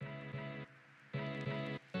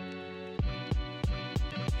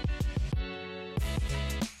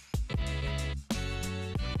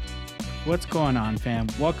What's going on, fam?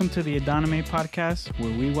 Welcome to the Adoname podcast,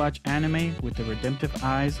 where we watch anime with the redemptive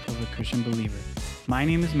eyes of a Christian believer. My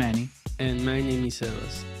name is Manny. And my name is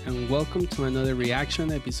Elos, and welcome to another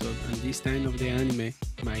reaction episode, and this time of the anime,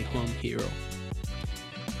 My Home Hero.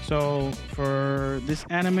 So, for this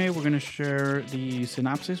anime, we're going to share the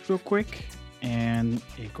synopsis real quick, and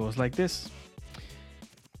it goes like this.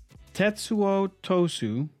 Tetsuo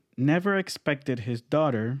Tosu never expected his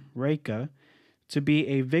daughter, Reika, to be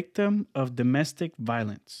a victim of domestic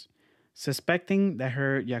violence. Suspecting that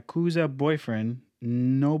her Yakuza boyfriend,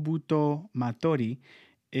 Nobuto Matori,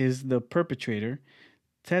 is the perpetrator,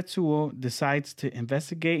 Tetsuo decides to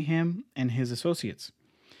investigate him and his associates.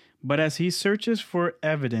 But as he searches for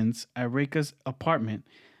evidence at Reika's apartment,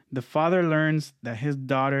 the father learns that his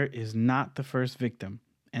daughter is not the first victim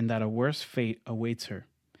and that a worse fate awaits her.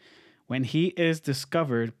 When he is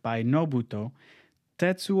discovered by Nobuto,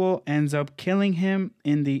 Tetsuo ends up killing him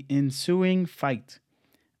in the ensuing fight.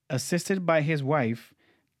 Assisted by his wife,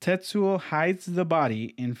 Tetsuo hides the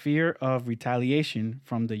body in fear of retaliation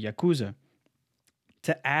from the Yakuza.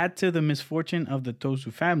 To add to the misfortune of the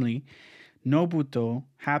Tosu family, Nobuto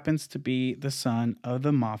happens to be the son of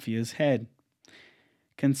the mafia's head.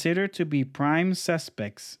 Considered to be prime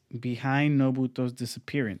suspects behind Nobuto's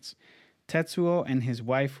disappearance, Tetsuo and his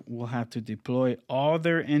wife will have to deploy all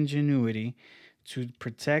their ingenuity to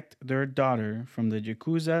protect their daughter from the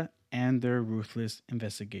Yakuza and their ruthless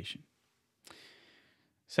investigation.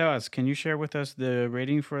 Sebas, can you share with us the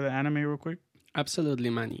rating for the anime real quick? Absolutely,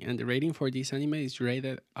 Manny, and the rating for this anime is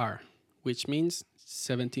rated R, which means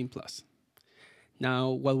 17 plus. Now,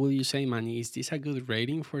 what will you say, Manny? Is this a good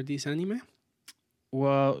rating for this anime?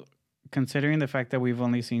 Well, considering the fact that we've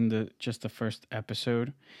only seen just the first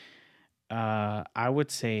episode, I would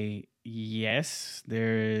say yes.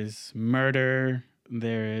 There is murder,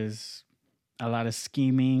 there is a lot of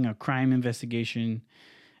scheming, a crime investigation,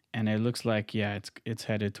 and it looks like it's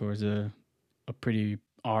headed towards a pretty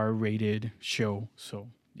R-rated show. So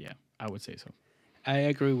yeah, I would say so. I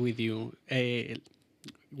agree with you.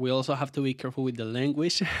 We also have to be careful with the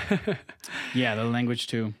language. Yeah, the language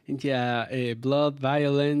too. Yeah, blood,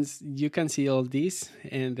 violence. You can see all this,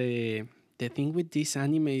 and the thing with this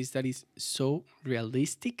anime is that it's so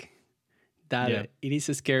realistic that it is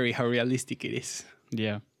scary how realistic it is.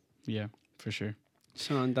 Yeah, for sure.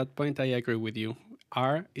 So on that point, I agree with you.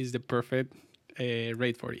 R is the perfect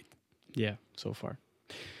rate for it. Yeah, so far.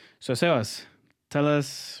 So Sebas, tell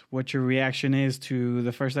us what your reaction is to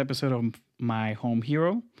the first episode of My Home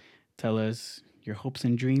Hero. Tell us your hopes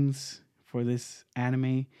and dreams for this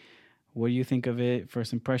anime. What do you think of it?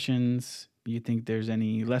 First impressions. You think there's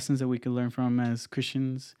any lessons that we could learn from as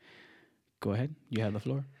Christians? Go ahead. You have the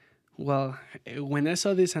floor. Well, when I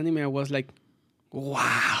saw this anime, I was like,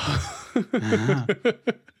 wow. Uh-huh.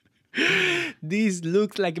 This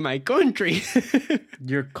looks like my country.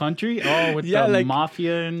 Your country? Oh, with the like,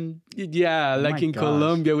 mafia and... Yeah, Oh like in gosh.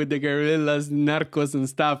 Colombia with the guerrillas, narcos and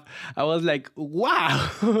stuff. I was like, wow,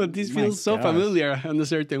 this My feels so gosh. familiar in a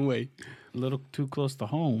certain way. A little too close to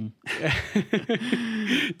home.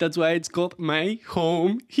 That's why it's called My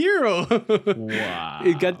Home Hero. Wow.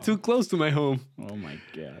 It got too close to my home. Oh my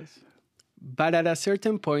gosh. But at a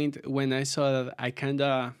certain point, when I saw that, I kind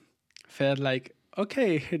of felt like,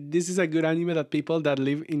 okay, this is a good anime that people that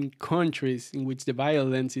live in countries in which the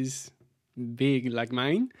violence is big, like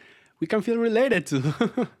mine, we can feel related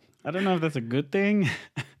to. I don't know if that's a good thing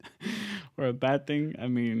or a bad thing. I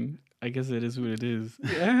mean, I guess it is what it is.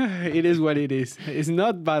 Yeah, it is what it is. It's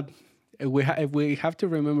not bad. We have to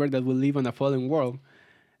remember that we live on a fallen world.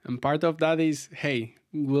 And part of that is, hey,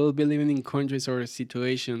 we'll be living in countries or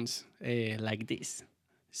situations like this.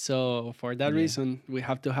 So for that reason, we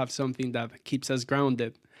have to have something that keeps us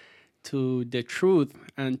grounded to the truth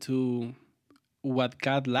and to what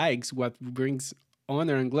God likes, what brings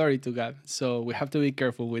honor and glory to God. So we have to be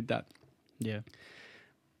careful with that. Yeah.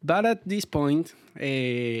 But at this point,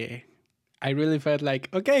 I really felt like,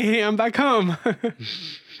 okay, I'm back home.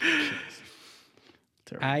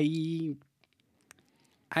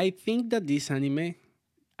 I think that this anime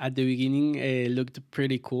at the beginning looked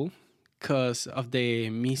pretty cool because of the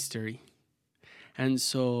mystery. And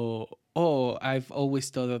so, I've always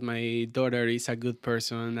thought that my daughter is a good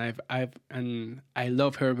person. And I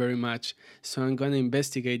love her very much. So I'm gonna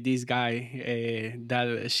investigate this guy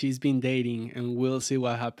that she's been dating, and we'll see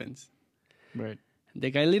what happens. Right. The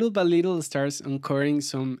guy little by little starts uncovering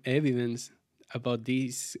some evidence about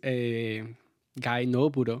this guy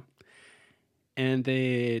Nobuto. And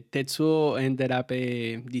Tetsuo ended up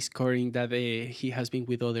discovering that he has been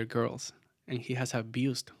with other girls and he has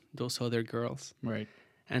abused those other girls. Right.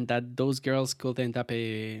 and that those girls could end up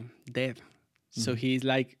dead. So he's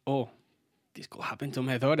like, oh, this could happen to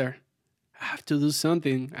my daughter. I have to do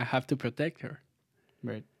something. I have to protect her.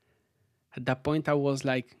 Right. At that point, I was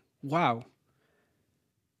like, wow,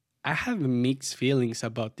 I have mixed feelings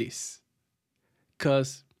about this.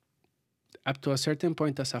 Because up to a certain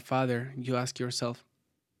point as a father, you ask yourself,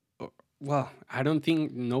 well, I don't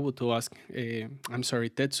think Nobuto ask,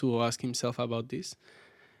 Tetsuo ask himself about this.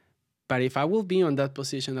 But if I will be on that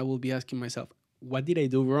position, I will be asking myself, what did I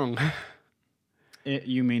do wrong?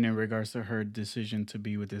 You mean in regards to her decision to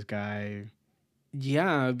be with this guy?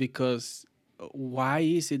 Yeah, because why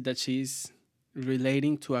is it that she's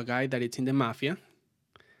relating to a guy that it's in the mafia?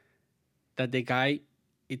 That the guy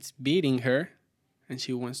it's beating her and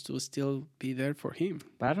she wants to still be there for him.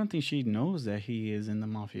 But I don't think she knows that he is in the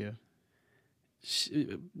mafia.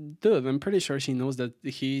 Dude, I'm pretty sure she knows that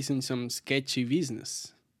he's in some sketchy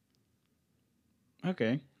business.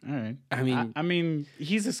 Okay, all right. I mean,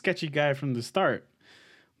 he's a sketchy guy from the start,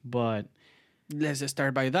 but let's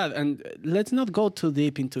start by that. And let's not go too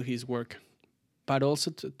deep into his work, but also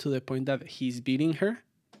to the point that he's beating her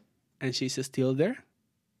and she's still there.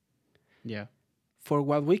 Yeah. For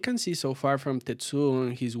what we can see so far from Tetsuo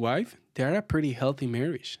and his wife, they're a pretty healthy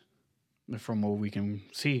marriage. From what we can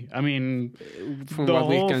see. I mean, from what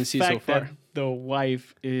we can see so far. The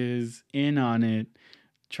wife is in on it,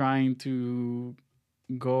 trying to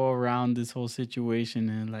go around this whole situation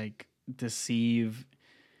and like deceive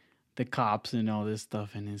the cops and all this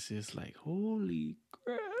stuff. And it's just like, holy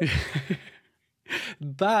crap.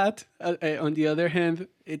 But on the other hand,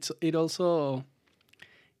 it also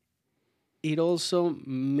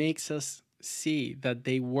makes us see that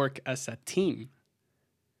they work as a team.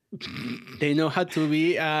 They know how to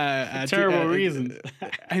be terrible reasons.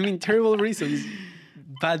 I mean, terrible reasons,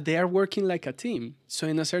 but they are working like a team. So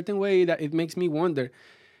in a certain way, that it makes me wonder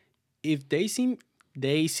if they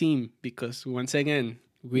seem because once again,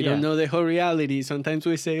 we don't know the whole reality. Sometimes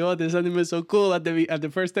we say, "Oh, this anime is so cool" at the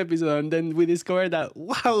first episode, and then we discover that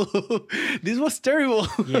wow, this was terrible.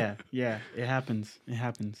 yeah, it happens.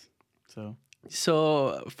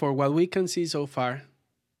 So for what we can see so far,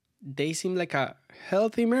 they seem like a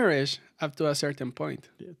healthy marriage up to a certain point.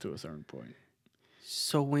 Yeah, to a certain point.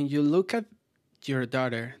 So when you look at your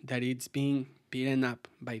daughter that it's being beaten up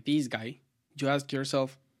by this guy, you ask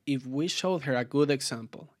yourself, if we showed her a good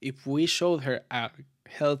example, if we showed her a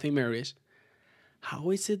healthy marriage,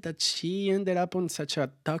 how is it that she ended up on such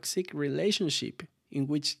a toxic relationship in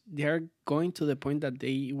which they're going to the point that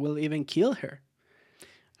they will even kill her?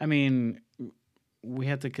 I mean, we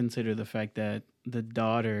have to consider the fact that the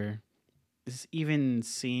daughter is even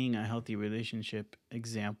seeing a healthy relationship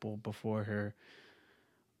example before her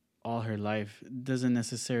all her life doesn't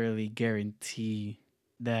necessarily guarantee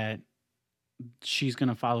that she's going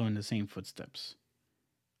to follow in the same footsteps.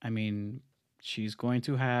 I mean, she's going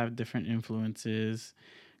to have different influences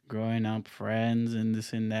growing up, friends and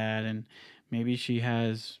this and that, and maybe she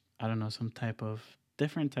has, I don't know, some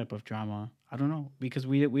different type of drama. I don't know, because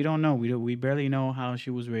we don't know. We barely know how she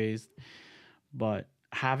was raised. But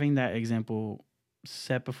having that example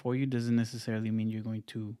set before you doesn't necessarily mean you're going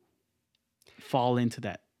to fall into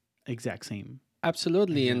that exact same.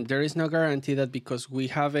 Absolutely. And there is no guarantee that because we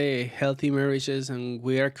have a healthy marriages and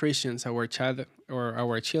we are Christians, our child or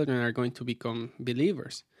our children are going to become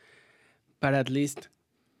believers. But at least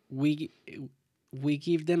we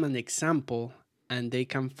give them an example and they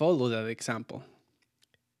can follow that example.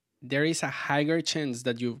 There is a higher chance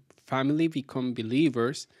that your family become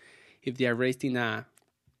believers if they are raised in a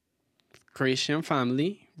Christian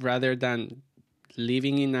family rather than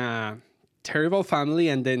living in a terrible family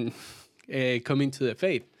and then coming to the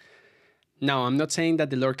faith. Now, I'm not saying that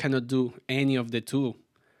the Lord cannot do any of the two,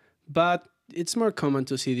 but it's more common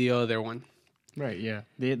to see the other one. Right, yeah.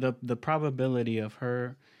 The probability of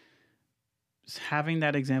her having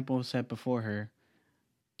that example set before her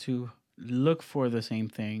to look for the same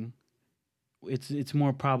thing, it's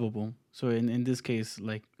more probable. So in this case,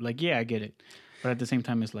 like yeah, I get it, but at the same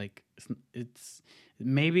time, it's like it's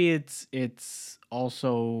maybe it's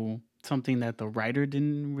also something that the writer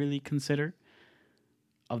didn't really consider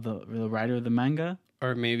of the writer of the manga,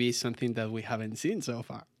 or maybe something that we haven't seen so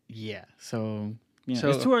far. Yeah, so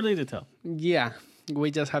it's too early to tell. Yeah,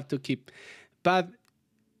 we just have to keep. But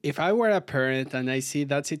if I were a parent and I see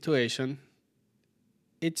that situation,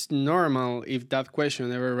 it's normal if that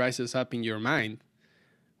question ever rises up in your mind.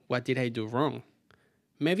 What did I do wrong?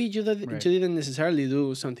 Maybe you didn't necessarily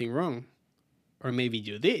do something wrong. Or maybe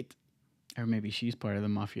you did. Or maybe she's part of the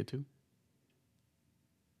mafia too.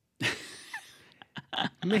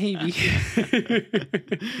 Maybe. She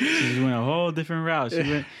just went a whole different route.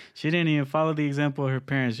 She didn't even follow the example of her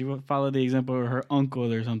parents. She followed the example of her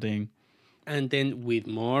uncle or something. And then with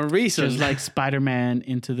more reason. Just like Spider-Man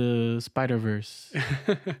into the Spider-Verse.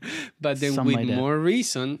 But then Something with like that. more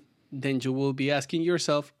reason, then you will be asking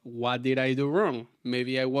yourself, what did I do wrong?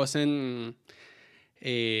 Maybe I wasn't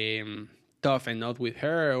tough enough with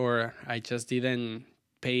her, or I just didn't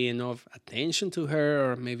pay enough attention to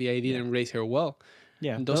her, or maybe I didn't raise her well.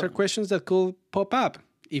 Yeah. And those are questions that could pop up.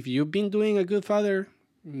 If you've been doing a good father,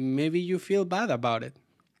 maybe you feel bad about it.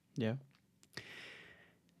 Yeah.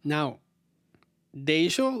 Now, the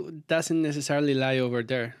issue doesn't necessarily lie over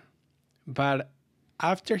there. But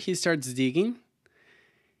after he starts digging,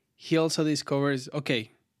 he also discovers,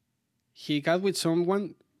 okay, he got with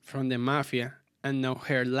someone from the mafia and now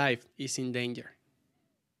her life is in danger.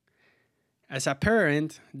 As a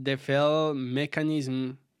parent, the felt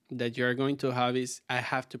mechanism that you're going to have is, I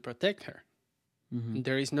have to protect her. Mm-hmm.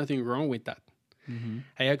 There is nothing wrong with that. Mm-hmm.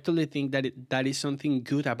 I actually think that that is something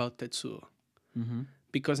good about Tetsuo. Mm-hmm.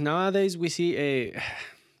 Because nowadays we see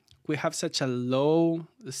we have such a low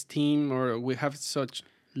esteem, or we have such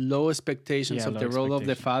low expectations of the role of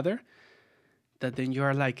the father, that then you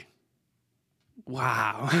are like,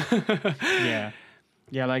 wow.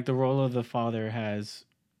 Yeah, like the role of the father has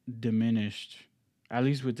diminished, at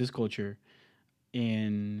least with this culture,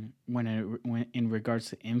 when in regards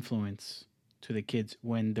to influence to the kids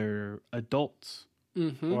when they're adults,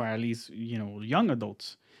 Mm-hmm. or at least young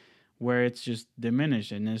adults, where it's just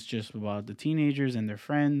diminished and it's just about the teenagers and their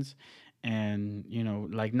friends. And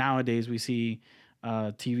like nowadays we see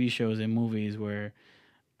TV shows and movies where,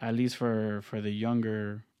 at least for the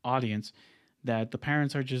younger audience, that the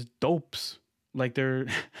parents are just dopes. Like they're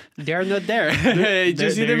not there. You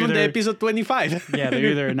see them on the episode 25. Yeah,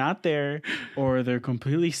 they're either not there or they're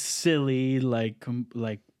completely silly, like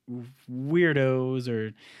weirdos,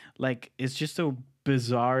 or like it's just a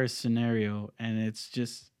bizarre scenario, and it's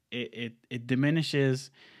just it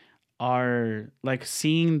diminishes our, like,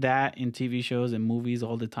 seeing that in TV shows and movies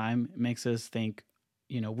all the time makes us think,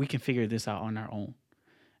 we can figure this out on our own.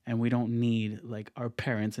 And we don't need like our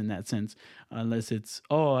parents in that sense, unless it's,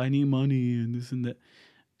 oh, I need money and this and that.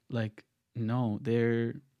 Like, no,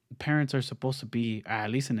 their parents are supposed to be, at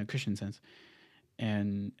least in a Christian sense,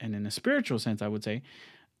 and in a spiritual sense, I would say,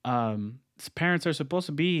 parents are supposed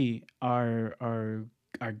to be our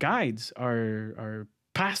guides, our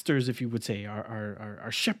pastors, if you would say,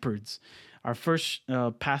 our shepherds, our first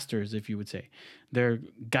pastors, if you would say. They're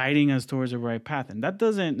guiding us towards the right path. And that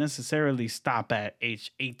doesn't necessarily stop at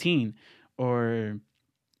age 18 or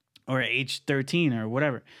age 13 or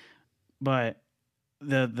whatever. But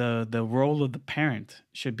the role of the parent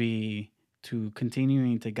should be to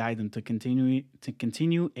continuing to guide them, to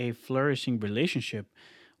continue a flourishing relationship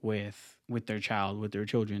with their child, with their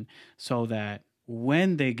children, so that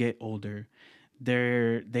when they get older,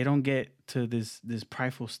 they don't get to this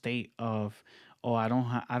prideful state of, oh, I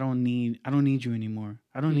don't need you anymore.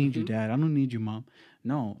 I don't need you, dad. I don't need you, mom.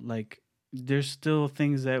 No, like there's still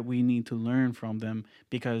things that we need to learn from them,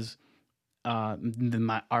 because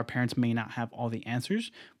our parents may not have all the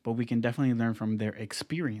answers, but we can definitely learn from their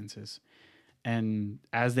experiences. And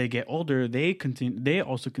as they get older, they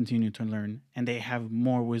also continue to learn, and they have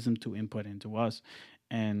more wisdom to input into us.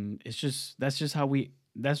 And that's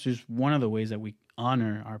just one of the ways that we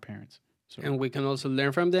honor our parents. So. And we can also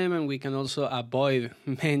learn from them, and we can also avoid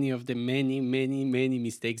many of the many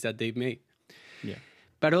mistakes that they've made. Yeah.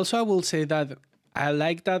 But also I will say that I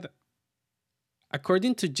like that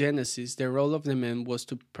according to Genesis, the role of the man was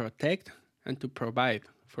to protect and to provide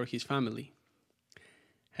for his family.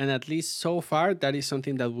 And at least so far, that is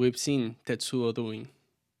something that we've seen Tetsuo doing.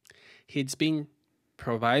 He's been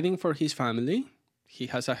providing for his family. He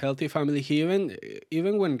has a healthy family. He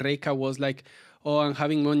even when Reika was like, oh, I'm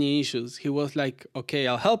having money issues, he was like, okay,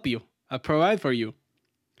 I'll help you. I'll provide for you.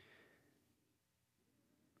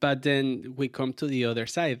 But then we come to the other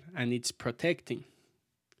side, and it's protecting.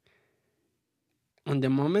 On the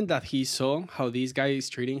moment that he saw how this guy is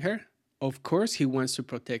treating her, of course he wants to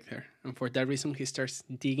protect her. And for that reason, he starts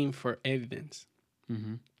digging for evidence.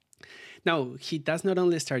 Mm-hmm. Now, he does not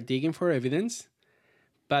only start digging for evidence,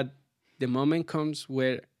 but the moment comes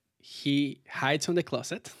where he hides on the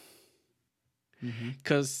closet.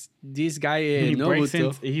 Because this guy,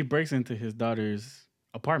 he breaks into his daughter's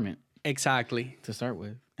apartment. Exactly. To start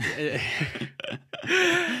with.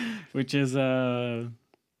 Which is, I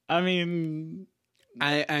mean,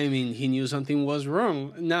 he knew something was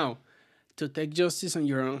wrong. Now, To take justice on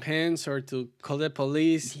your own hands or to call the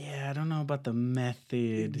police. Yeah, I don't know about the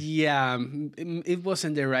method. Yeah, it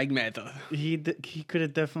wasn't the right method. He could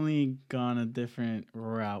have definitely gone a different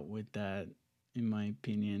route with that, in my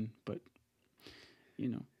opinion. But you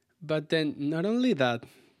know, But then, not only that,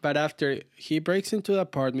 but after he breaks into the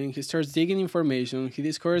apartment, he starts digging information. He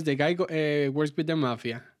discovers the guy works with the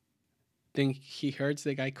mafia. Then he hears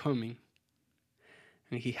the guy coming,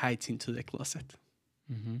 and he hides into the closet.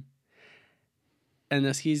 mm-hmm. And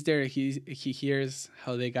as he's there, he hears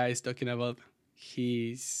how the guy is talking about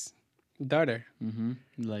his daughter, Mm-hmm.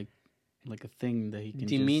 Like a thing that he can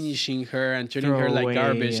diminishing her and just treating her throw like away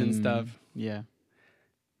garbage and stuff. Yeah.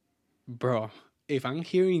 Bro, if I'm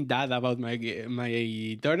hearing that about my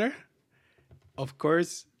daughter, of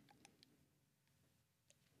course,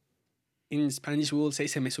 in Spanish we will say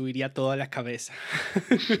se me subiría toda la cabeza.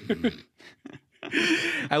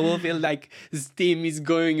 I will feel like steam is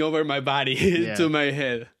going over my body to my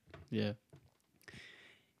head. Yeah.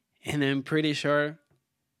 And I'm pretty sure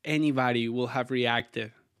anybody will have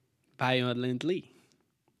reacted violently.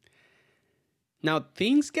 Now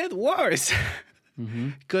things get worse.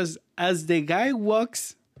 Because as the guy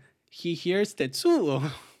walks, he hears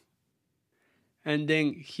Tetsuo. And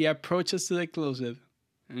then he approaches to the closet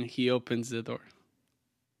and he opens the door.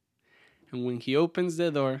 And when he opens the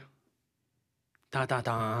door,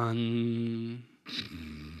 ta-da-dan,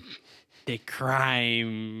 the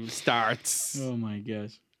crime starts. Oh my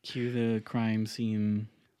gosh. Cue the crime scene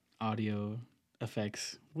audio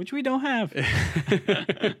effects, which we don't have.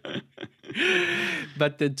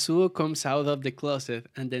 But Tetsuo comes out of the closet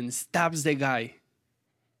and then stabs the guy,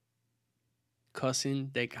 causing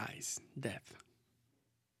the guy's death.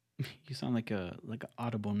 You sound like an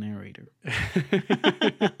audible narrator.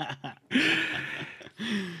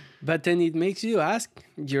 But then it makes you ask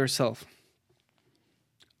yourself,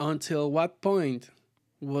 until what point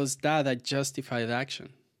was that a justified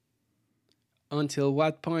action? Until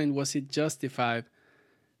what point was it justified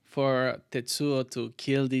for Tetsuo to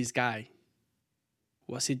kill this guy?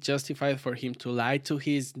 Was it justified for him to lie to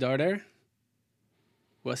his daughter?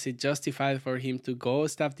 Was it justified for him to go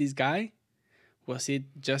stab this guy? Was it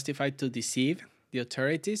justified to deceive the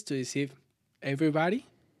authorities, to deceive everybody?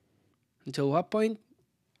 Until what point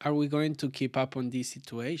are we going to keep up on this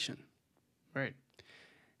situation? Right.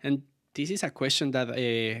 And this is a question that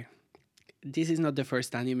this is not the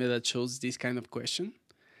first anime that shows this kind of question,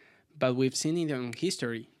 but we've seen it in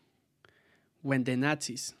history when the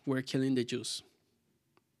Nazis were killing the Jews.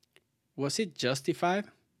 Was it justified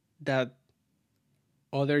that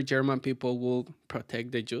other German people will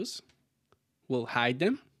protect the Jews, will hide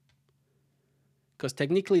them? Because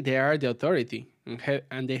technically they are the authority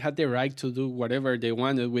and they had the right to do whatever they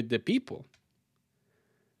wanted with the people.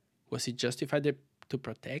 Was it justified to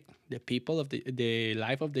protect the people of the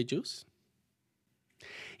life of the Jews?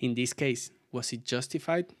 In this case, was it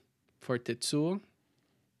justified for Tetsuo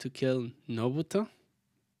to kill Nobuto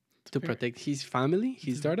to protect his family,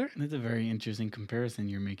 his daughter? That's a very interesting comparison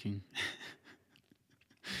you're making.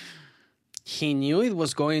 He knew it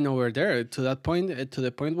was going over there to that point, to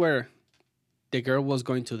the point where the girl was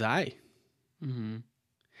going to die. Mm-hmm.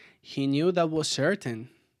 He knew that was certain,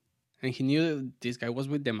 and he knew this guy was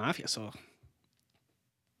with the mafia, so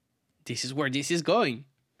this is where this is going.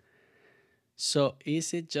 So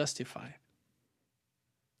is it justified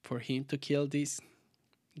for him to kill this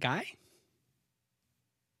guy?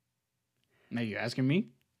 Now you're asking me?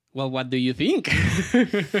 Well, what do you think?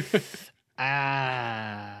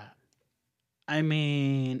 I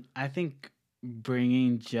mean, I think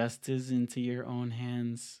bringing justice into your own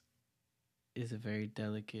hands is a very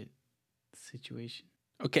delicate situation.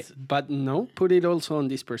 Okay, but no, put it also on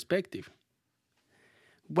this perspective.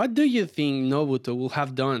 What do you think Nobuto will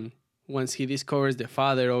have done once he discovers the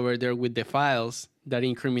father over there with the files that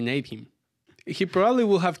incriminate him? He probably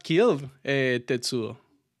will have killed Tetsuo.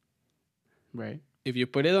 Right. If you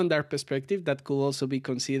put it on that perspective, that could also be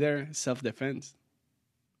considered self-defense.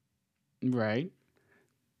 Right.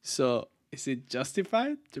 So is it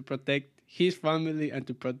justified to protect his family and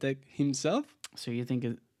to protect himself? So you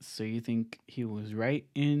think he was right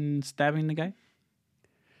in stabbing the guy?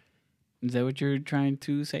 Is that what you're trying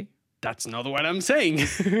to say? That's not what I'm saying.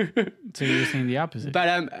 So you're saying the opposite.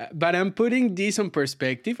 But I'm putting this on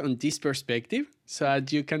this perspective, so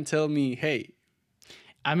that you can tell me, hey,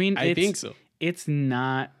 I mean, I think so. It's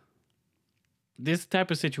not. This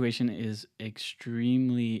type of situation is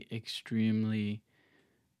extremely, extremely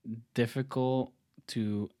difficult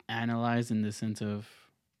to analyze in the sense of,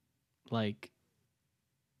 like,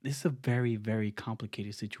 this is a very, very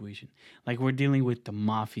complicated situation. Like, we're dealing with the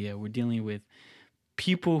mafia. We're dealing with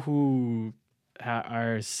people who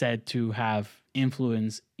are said to have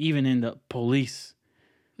influence even in the police.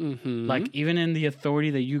 Like even in the authority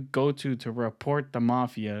that you go to report the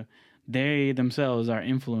mafia, they themselves are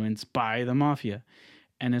influenced by the mafia.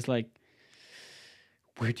 And it's like,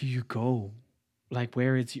 where do you go? Like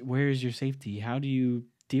where is your safety? How do you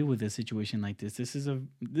deal with a situation like this? This is a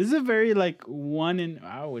very like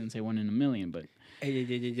I wouldn't say 1 in a million, but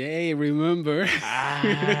Hey, remember,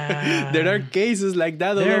 there are cases like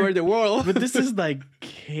that all over the world. But this is like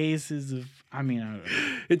cases of, I mean, I don't know.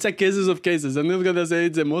 It's a cases of cases. I'm not gonna say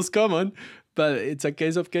it's the most common, but it's a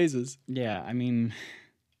case of cases. Yeah, I mean,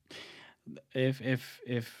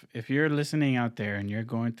 if you're listening out there and you're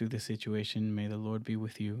going through this situation, may the Lord be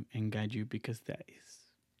with you and guide you, because that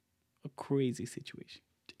is a crazy situation.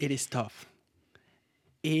 It is tough.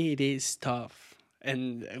 It is tough.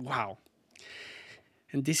 And wow.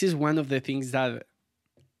 And this is one of the things that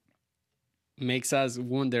makes us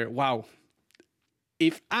wonder, wow,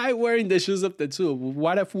 if I were in the shoes of Tetsuo,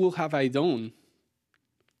 what would have I done?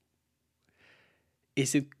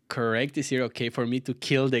 Is it correct? Is it okay for me to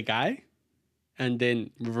kill the guy and then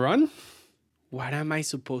run? What am I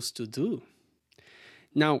supposed to do?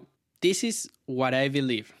 Now, this is what I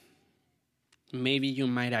believe. Maybe you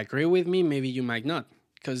might agree with me, maybe you might not,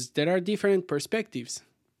 because there are different perspectives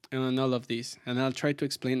on all of this, and I'll try to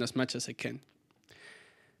explain as much as I can.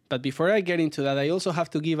 But before I get into that, I also have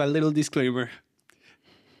to give a little disclaimer.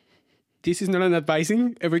 This is not an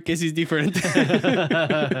advising. Every case is different.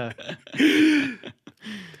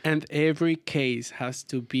 And every case has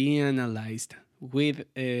to be analyzed with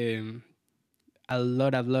a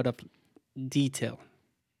lot of detail,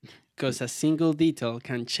 because a single detail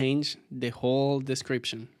can change the whole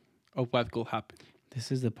description of what could happen. This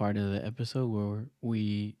is the part of the episode where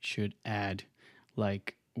we should add,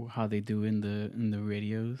 like how they do in the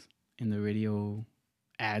radio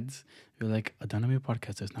ads. They're like, Autonomy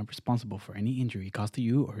Podcast is not responsible for any injury caused to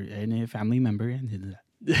you or any family member, and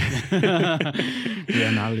we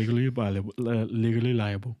are not legally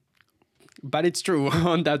liable. But it's true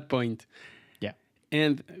on that point. Yeah.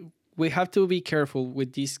 And we have to be careful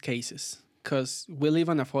with these cases, because we live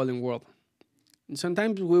in a fallen world.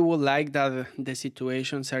 Sometimes we would like that the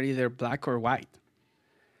situations are either black or white.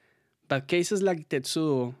 But cases like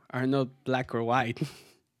Tetsuo are not black or white,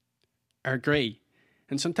 are gray.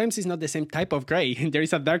 And sometimes it's not the same type of gray. There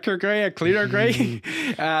is a darker gray, a clearer gray,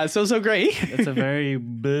 so gray. It's a very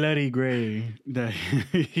bloody gray that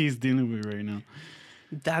he's dealing with right now.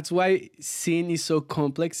 That's why sin is so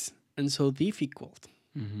complex and so difficult.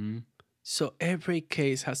 Mm-hmm. So every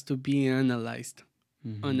case has to be analyzed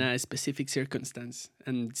on a specific circumstance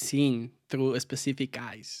and seen through specific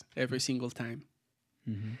eyes every single time.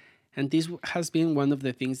 Mm-hmm. And this has been one of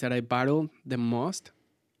the things that I battled the most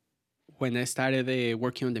when I started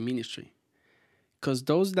working on the ministry. Because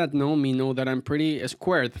those that know me know that I'm pretty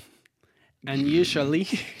squared. And usually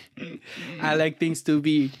I like things to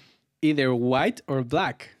be either white or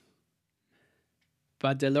black.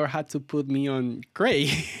 But the Lord had to put me on gray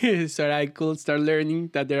so I could start learning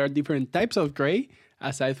that there are different types of gray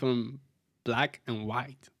aside from black and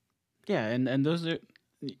white. Yeah, and those are,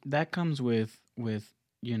 that comes with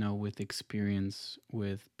experience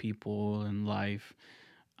with people and life.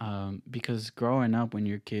 Because growing up when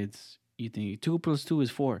you're kids, you think 2 + 2 is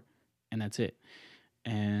 4, and that's it.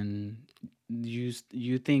 And you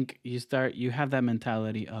have that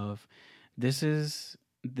mentality of this is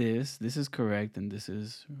correct and this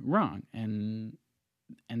is wrong, and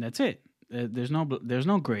that's it. There's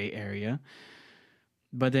no gray area.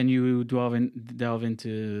 But then you delve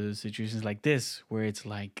into situations like this where it's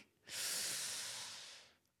like,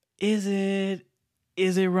 is it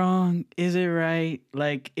wrong? Is it right?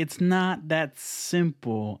 Like, it's not that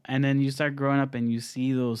simple. And then you start growing up and you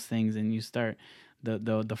see those things, and you start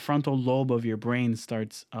the frontal lobe of your brain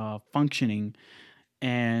starts functioning,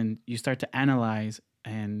 and you start to analyze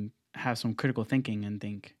and have some critical thinking and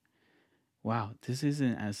think, wow, this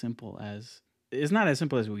isn't as simple as, it's not as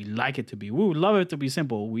simple as we like it to be. We would love it to be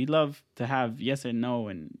simple. We love to have yes and no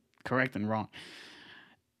and correct and wrong.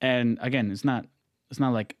 And again, it's not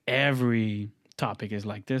like every topic is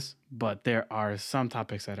like this, but there are some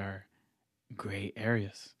topics that are gray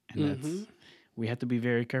areas, and that's, we have to be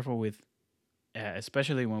very careful with,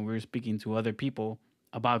 especially when we're speaking to other people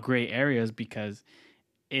about gray areas, because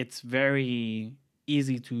it's very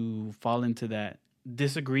easy to fall into that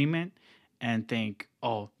disagreement and think,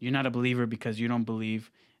 oh, you're not a believer because you don't believe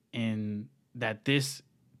in that this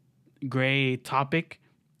gray topic,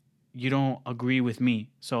 you don't agree with me,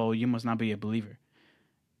 so you must not be a believer.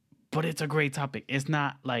 But it's a great topic. It's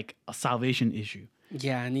not like a salvation issue.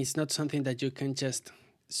 Yeah, and it's not something that you can just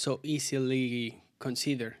so easily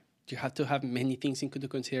consider. You have to have many things into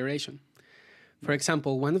consideration. For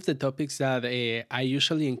example, one of the topics that I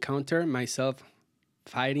usually encounter myself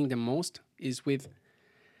fighting the most is with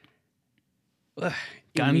ugh,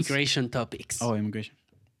 Guns? immigration topics. Oh, immigration.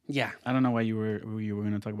 Yeah. I don't know why you were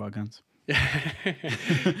going to talk about guns.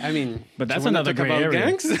 I mean, But that's you wanna another talk gray about area.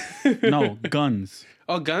 gangs? No, guns.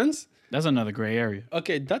 Oh, guns? That's another gray area.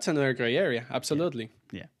 Okay, that's another gray area. Absolutely.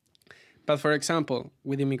 Yeah. But for example,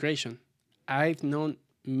 with immigration, I've known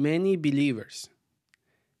many believers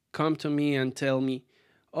come to me and tell me,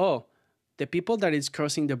 oh, the people that is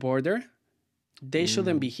crossing the border, they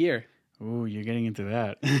shouldn't be here. Ooh, you're getting into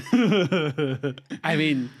that. I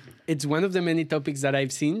mean, it's one of the many topics that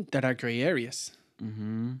I've seen that are gray areas.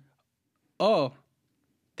 Mm-hmm. Oh,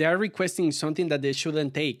 they are requesting something that they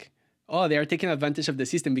shouldn't take. Oh, they are taking advantage of the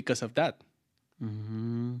system because of that.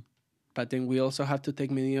 Mm-hmm. But then we also have to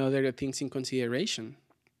take many other things in consideration.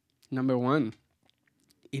 Number one,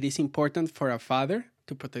 it is important for a father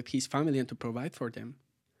to protect his family and to provide for them.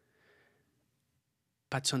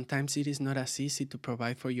 But sometimes it is not as easy to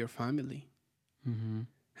provide for your family. Mm-hmm.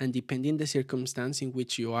 And depending the circumstance in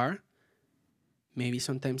which you are, maybe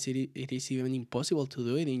sometimes it is even impossible to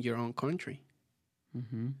do it in your own country.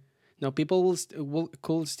 Mm-hmm. Now, people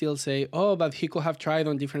could still say, oh, but he could have tried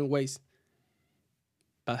on different ways.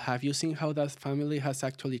 But have you seen how that family has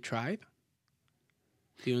actually tried?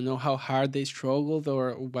 Do you know how hard they struggled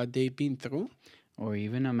or what they've been through? Or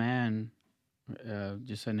even a man,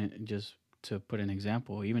 just to put an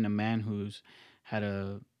example, even a man who's had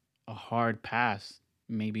a hard past,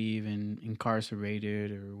 maybe even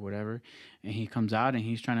incarcerated or whatever, and he comes out and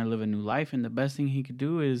he's trying to live a new life, and the best thing he could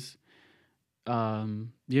do is, I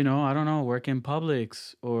don't know, work in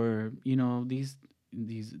Publix or these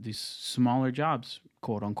smaller jobs,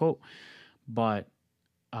 quote unquote, but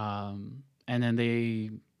and then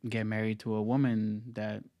they get married to a woman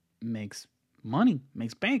that makes money,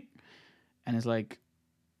 makes bank, and it's like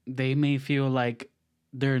they may feel like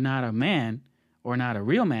they're not a man or not a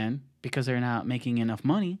real man because they're not making enough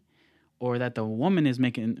money, or that the woman is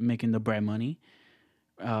making the bread money,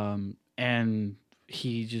 and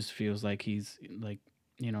he just feels like he's like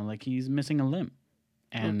he's missing a limb,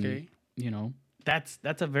 and Okay.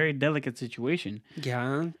 that's a very delicate situation.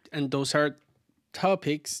 Yeah, and those are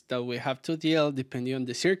topics that we have to deal depending on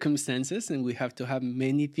the circumstances, and we have to have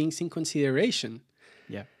many things in consideration.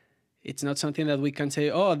 Yeah. It's not something that we can say,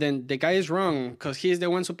 oh, then the guy is wrong because he's the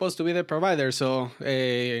one supposed to be the provider, so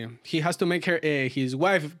he has to make his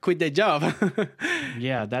wife quit the job.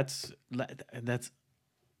 Yeah, that's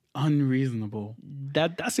unreasonable.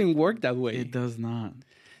 That doesn't work that way. It does not.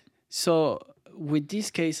 So with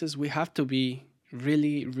these cases, we have to be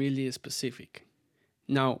really, really specific.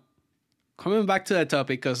 Now, coming back to the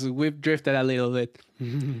topic, because we've drifted a little bit.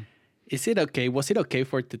 Was it okay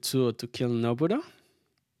for Tetsuo to kill Nobuto?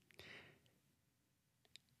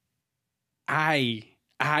 I,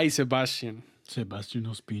 Sebastian,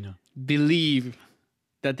 Ospina. believe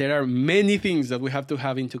that there are many things that we have to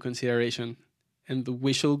have into consideration, and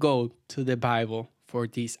we should go to the Bible for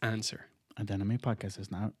this answer. Adenome Podcast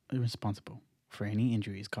is not responsible for any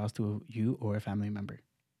injuries caused to you or a family member.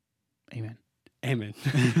 Amen. Amen.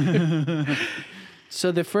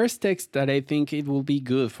 So the first text that I think it will be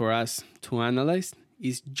good for us to analyze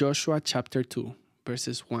is Joshua chapter 2,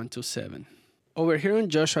 verses 1 to 7. Over here in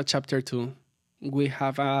Joshua chapter 2, we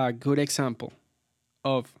have a good example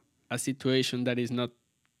of a situation that is not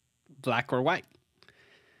black or white.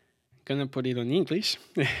 I'm gonna put it on English.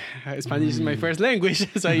 Spanish is my first language,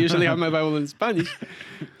 so I usually have my Bible in Spanish.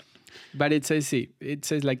 But it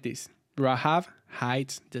says like this: Rahab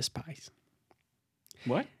hides the spies.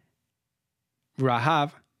 What?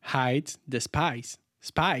 Rahab hides the spies.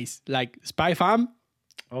 Spies, like spy fam.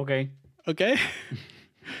 Okay. Okay?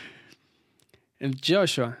 And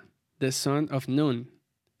Joshua, the son of Nun,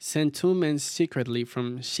 sent 2 men secretly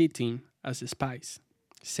from Shittim as spies,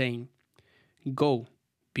 saying, "Go,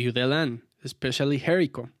 view the land, especially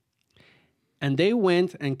Jericho." And they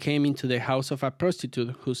went and came into the house of a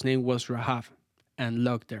prostitute whose name was Rahab, and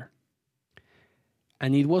locked there.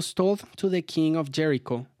 And it was told to the king of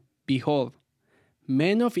Jericho, "Behold,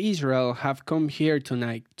 men of Israel have come here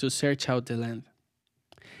tonight to search out the land."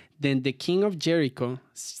 Then the king of Jericho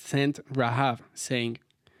sent Rahab, saying,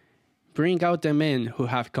 "Bring out the men who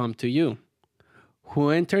have come to you, who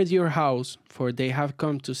entered your house, for they have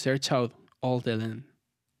come to search out all the land."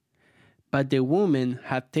 But the woman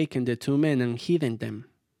had taken the 2 men and hidden them.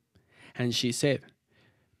 And she said,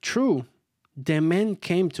 "True, the men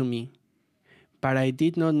came to me, but I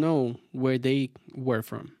did not know where they were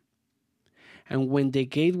from." And when the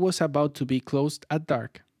gate was about to be closed at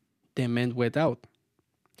dark, the men went out.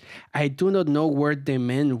 I do not know where the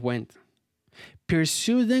men went.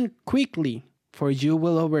 Pursue them quickly, for you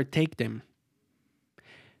will overtake them.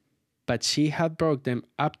 But she had brought them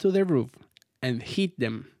up to the roof and hid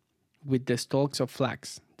them with the stalks of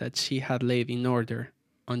flax that she had laid in order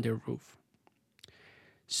on the roof.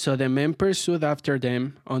 So the men pursued after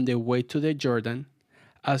them on the way to the Jordan,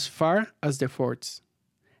 as far as the fords,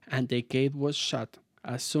 and the gate was shut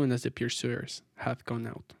as soon as the pursuers had gone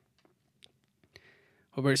out.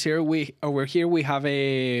 Over here we have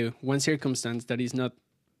one circumstance that is not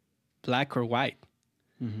black or white.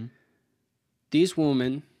 Mm-hmm. This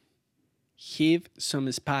woman hid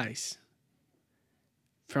some spies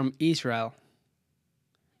from Israel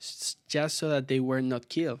just so that they were not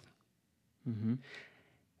killed. Mm-hmm.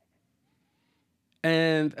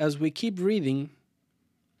 And as we keep reading,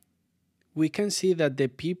 we can see that the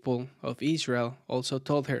people of Israel also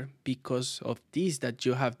told her, because of this that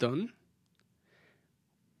you have done,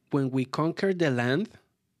 when we conquer the land,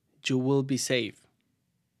 you will be safe.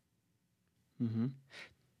 Mm-hmm.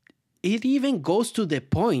 It even goes to the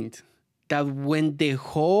point that when the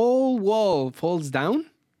whole wall falls down,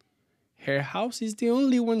 her house is the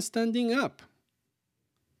only one standing up.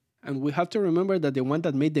 And we have to remember that the one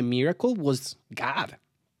that made the miracle was God.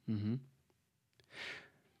 Mm-hmm.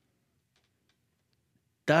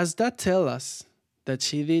 Does that tell us that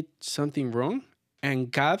she did something wrong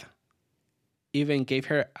and God even gave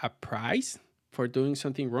her a prize for doing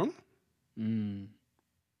something wrong? Mm.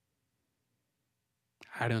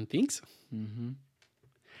 I don't think so. Mm-hmm.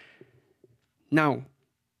 Now,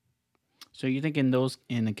 So you think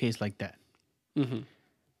in a case like that, mhm,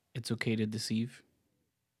 it's okay to deceive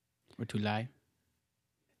or to lie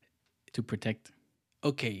to protect?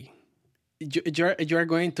 okay, you're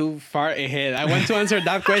going too far ahead. I want to answer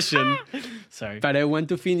that question, Sorry. but I want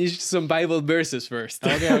to finish some Bible verses first.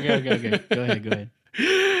 Okay. Go ahead.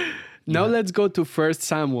 Now Yeah. let's go to 1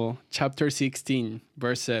 Samuel chapter 16,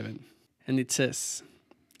 verse 7. And it says,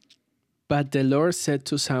 "But the Lord said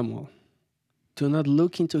to Samuel, do not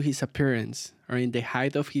look into his appearance or in the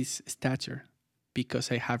height of his stature, because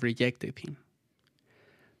I have rejected him.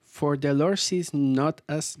 For the Lord sees not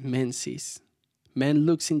as men sees. Man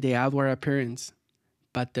looks in the outward appearance,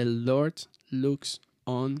 but the Lord looks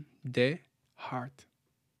on the heart."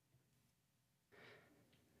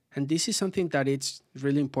 And this is something that it's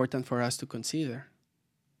really important for us to consider.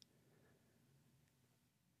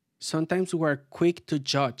 Sometimes we are quick to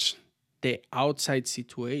judge the outside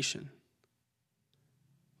situation,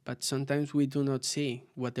 but sometimes we do not see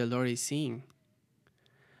what the Lord is seeing.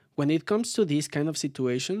 When it comes to these kind of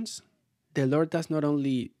situations, the Lord does not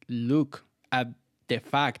only look at the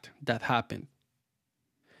fact that happened,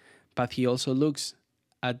 but he also looks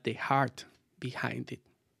at the heart behind it.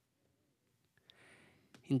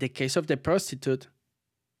 In the case of the prostitute,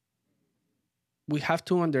 we have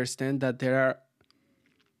to understand that there are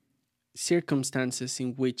circumstances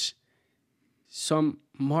in which some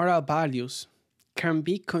moral values can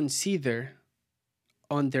be considered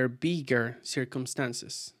under bigger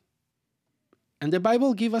circumstances. And the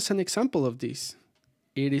Bible gives us an example of this.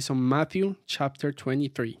 It is on Matthew chapter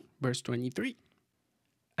 23, verse 23.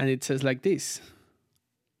 And it says like this: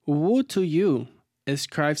 "Woe to you,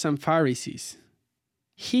 scribes and Pharisees,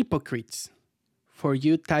 hypocrites, for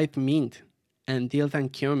you tithe mint and dill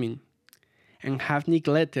and cumin, and have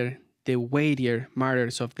neglected the weightier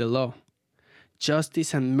matters of the law,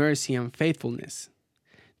 justice and mercy and faithfulness.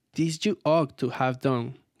 This you ought to have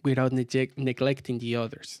done without neglecting the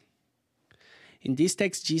others." In this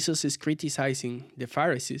text, Jesus is criticizing the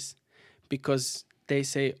Pharisees because they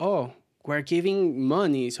say, "Oh, we're giving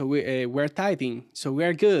money, so we're tithing, so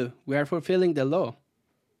we're good, we are fulfilling the law."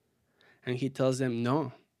 And he tells them,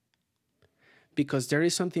 no, because there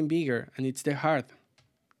is something bigger, and it's the heart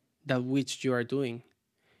that which you are doing.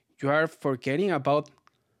 You are forgetting about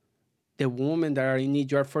the women that are in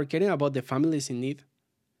need. You are forgetting about the families in need,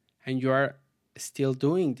 and you are still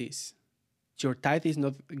doing this. Your tithe is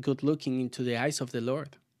not good looking into the eyes of the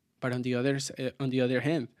Lord. But on the other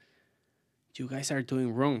hand, you guys are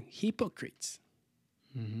doing wrong, hypocrites.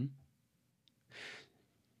 Mm-hmm.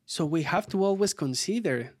 So we have to always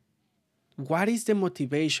consider, what is the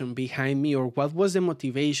motivation behind me, or what was the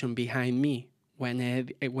motivation behind me when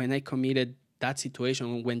I committed that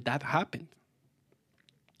situation, when that happened?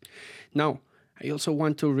 Now, I also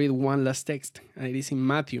want to read one last text, and it is in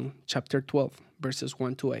Matthew chapter 12, verses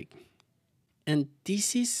 1 to 8. And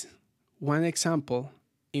this is one example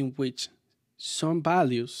in which some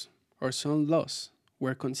values or some laws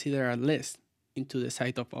were considered less into the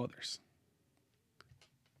sight of others.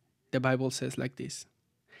 The Bible says like this.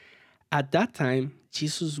 At that time,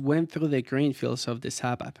 Jesus went through the grain fields of the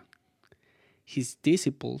Sabbath. His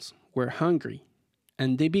disciples were hungry,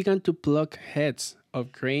 and they began to pluck heads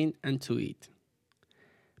of grain and to eat.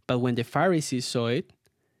 But when the Pharisees saw it,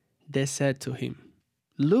 they said to him,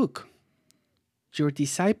 "Look, your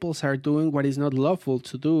disciples are doing what is not lawful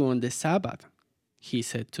to do on the Sabbath." He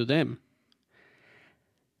said to them,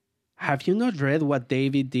 "Have you not read what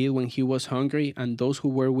David did when he was hungry and those who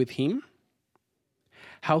were with him?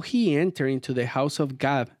 How he entered into the house of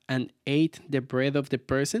God and ate the bread of the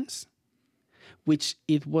presence, which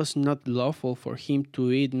it was not lawful for him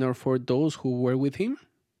to eat nor for those who were with him,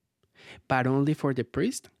 but only for the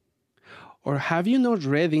priest? Or have you not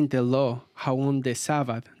read in the law how on the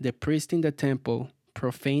Sabbath the priests in the temple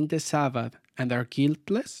profane the Sabbath and are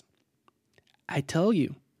guiltless? I tell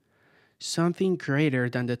you, something greater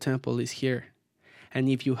than the temple is here. And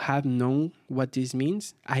if you have known what this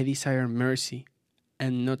means, I desire mercy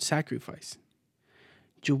and not sacrifice.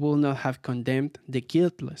 You will not have condemned the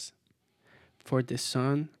guiltless, for the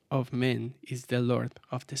Son of Man is the Lord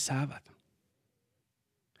of the Sabbath."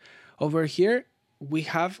 Over here, we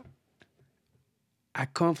have a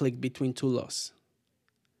conflict between two laws.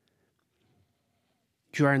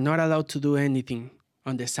 You are not allowed to do anything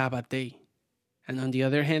on the Sabbath day. And on the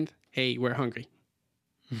other hand, hey, we're hungry.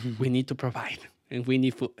 We need to provide and we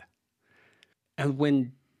need food. And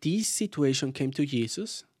when this situation came to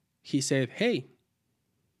Jesus, he said, "Hey,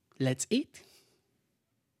 let's eat."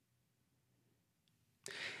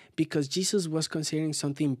 Because Jesus was considering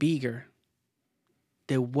something bigger,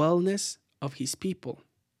 the wellness of his people,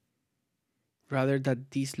 rather than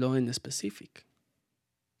this law in specific.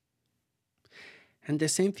 And the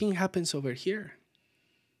same thing happens over here.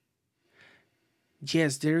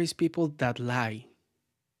 Yes, there is people that lie.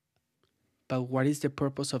 But what is the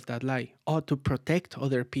purpose of that lie? Oh, to protect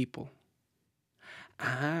other people.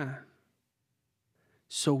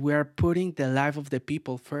 So we are putting the life of the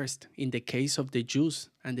people first in the case of the Jews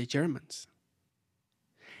and the Germans.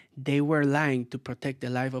 They were lying to protect the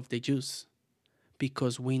life of the Jews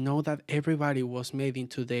because we know that everybody was made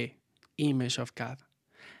into the image of God.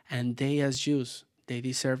 And they as Jews, they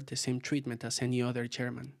deserve the same treatment as any other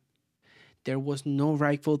German. There was no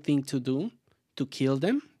rightful thing to do to kill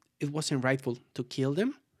them. It wasn't rightful to kill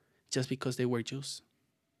them just because they were Jews.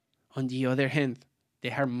 On the other hand, they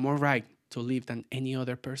had more right to live than any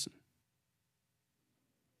other person.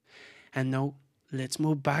 And now let's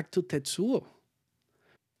move back to Tetsuo.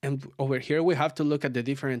 And over here we have to look at the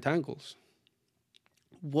different angles.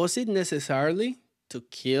 Was it necessarily to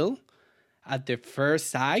kill at the first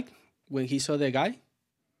sight when he saw the guy?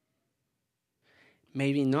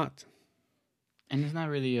 Maybe not. And it's not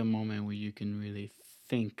really a moment where you can really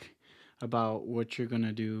think about what you're going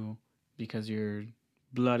to do because your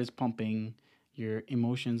blood is pumping, your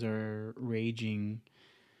emotions are raging,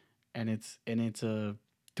 and it's a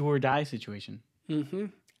do or die situation. Mm-hmm.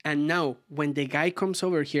 And now when the guy comes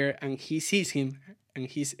over here and he sees him and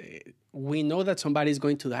we know that somebody is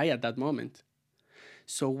going to die at that moment.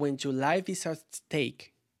 So when your life is at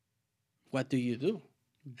stake, what do you do?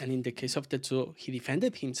 And in the case of Tetsuo, he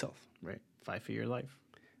defended himself. Right. Fight for your life.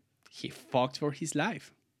 He fought for his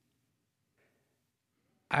life.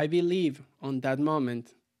 I believe on that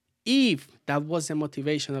moment, if that was the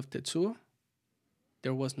motivation of Tetsuo,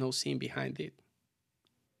 there was no sin behind it.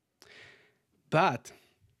 But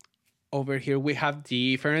over here we have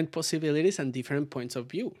different possibilities and different points of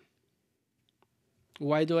view.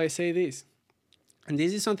 Why do I say this? And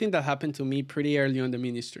this is something that happened to me pretty early on the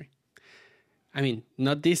ministry. I mean,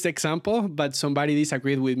 not this example, but somebody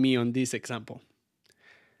disagreed with me on this example.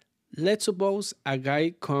 Let's suppose a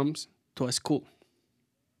guy comes to a school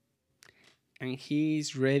and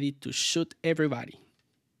he's ready to shoot everybody.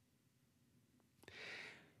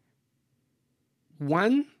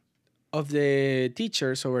 One of the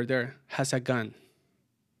teachers over there has a gun.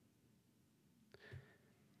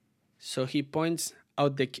 So he points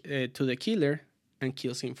out to the killer and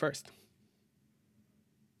kills him first.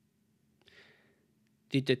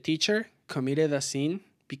 Did the teacher committed a sin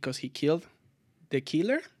because he killed the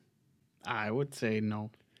killer? I would say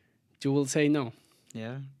no. You will say no.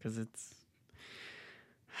 Yeah, because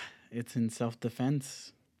it's in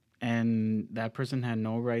self-defense. And that person had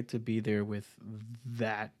no right to be there with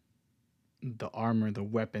that, the armor, the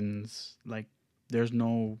weapons. Like, there's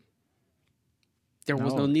no... There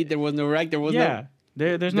was no need, there was no right, there was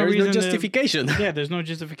there's no reason justification. There's no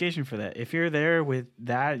justification for that. If you're there with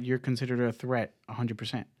that, you're considered a threat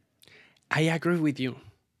 100%. I agree with you.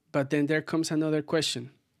 But then there comes another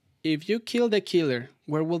question. If you kill the killer,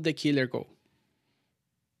 where will the killer go?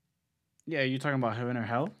 Yeah, you're talking about heaven or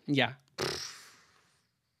hell? Yeah.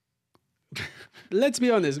 Let's be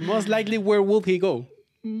honest. Most likely, where would he go?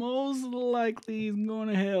 Most likely he's going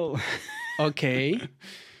to hell. Okay.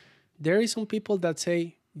 There is some people that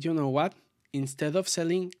say, you know what? Instead of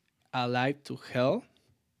selling alive to hell,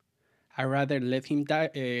 I'd rather let him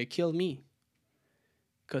die, kill me.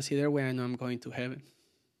 Because either way, I know I'm going to heaven.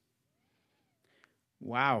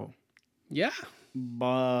 Wow. Yeah.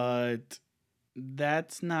 But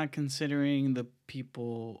that's not considering the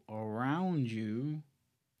people around you,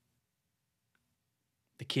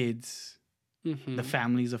 the kids, Mm-hmm. the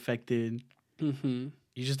families affected. Mm-hmm.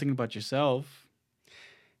 You're just thinking about yourself.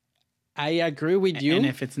 I agree with you. And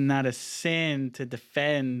if it's not a sin to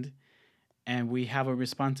defend and we have a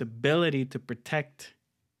responsibility to protect,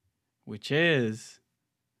 which is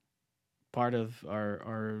part of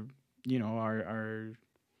our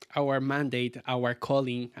Our mandate, our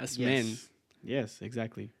calling as men. Yes,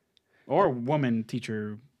 exactly. Or woman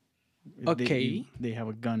teacher. Okay. They have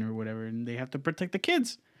a gun or whatever and they have to protect the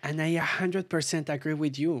kids. And I 100% agree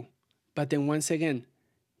with you. But then once again,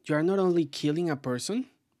 you are not only killing a person,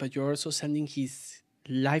 but you're also sending his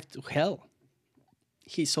life to hell,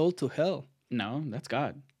 his soul to hell. No, that's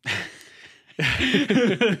God.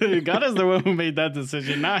 God is the one who made that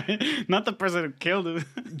decision, not the person who killed him.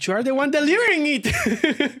 You are the one delivering it.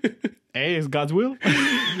 Hey, it's God's will.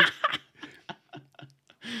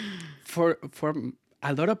 For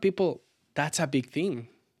a lot of people, that's a big thing.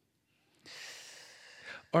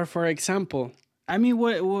 Or for example, I mean,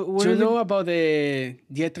 what do you know about the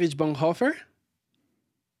Dietrich Bonhoeffer?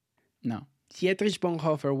 No. Dietrich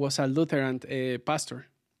Bonhoeffer was a Lutheran pastor.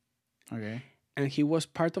 Okay. And he was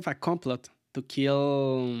part of a complot to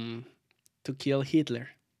kill Hitler.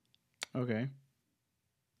 Okay.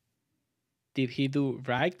 Did he do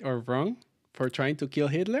right or wrong for trying to kill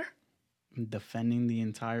Hitler? Defending the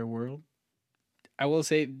entire world. I will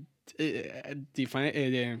say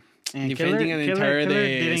defending Killer an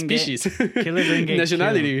entire species, Hitler didn't get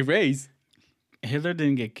nationality, killed. race. Hitler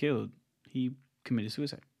didn't get killed. He committed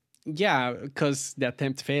suicide. Yeah, because the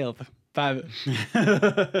attempt failed. But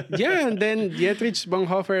yeah, and then Dietrich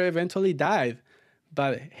Bonhoeffer eventually died.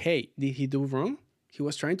 But hey, did he do wrong? He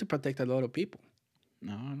was trying to protect a lot of people.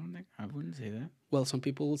 No, I wouldn't say that. Well, some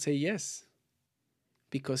people will say yes,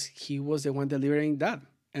 because he was the one delivering that,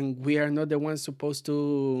 and we are not the ones supposed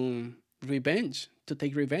to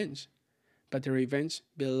take revenge, but the revenge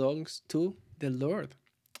belongs to the Lord.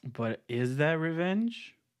 But is that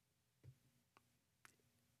revenge?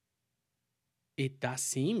 It does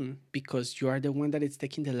seem, because you are the one that is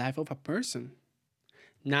taking the life of a person.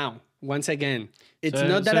 Now, once again, it's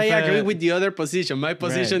not that I agree with the other position. My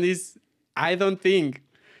position is, I don't think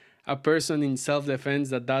a person in self-defense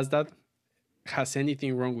that does that has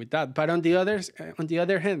anything wrong with that. But on the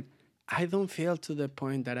other hand, I don't feel to the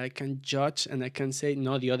point that I can judge and I can say,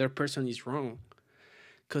 no, the other person is wrong.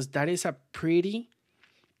 Because that is a pretty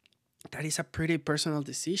personal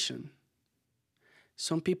decision.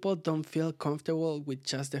 Some people don't feel comfortable with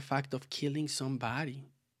just the fact of killing somebody.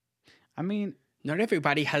 I mean, not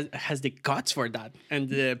everybody has the guts for that. And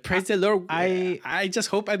praise the Lord, I just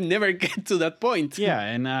hope I never get to that point. Yeah,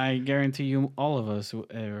 and I guarantee you all of us,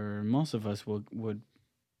 or most of us, would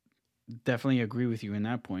definitely agree with you in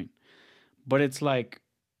that point. But it's like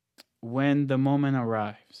when the moment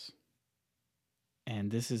arrives and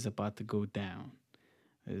this is about to go down.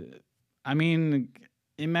 I mean,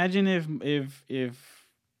 imagine if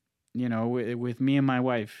you know, with me and my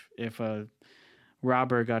wife, if a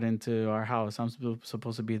robber got into our house, I'm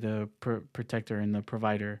supposed to be the protector and the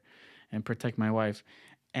provider and protect my wife.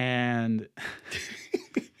 And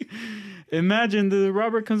imagine the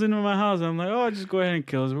robber comes into my house. I'm like, oh, just go ahead and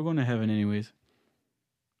kill us. We're going to heaven anyways.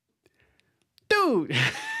 Dude.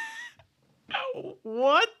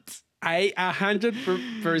 What? I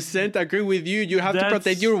 100% agree with you. You have to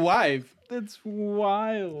protect your wife. That's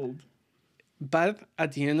wild. But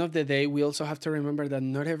at the end of the day, we also have to remember that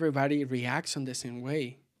not everybody reacts on the same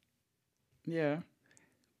way. Yeah.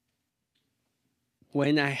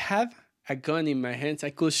 When I have a gun in my hands,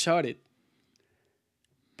 I could shoot it.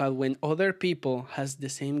 But when other people has the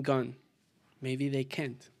same gun, maybe they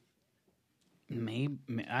can't.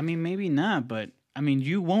 Maybe not, but I mean,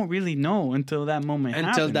 you won't really know until that moment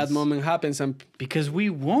happens. Until that moment happens. Because we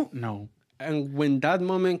won't know. And when that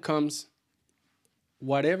moment comes,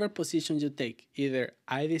 whatever position you take, either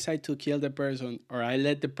I decide to kill the person or I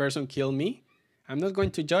let the person kill me, I'm not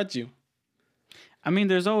going to judge you. I mean,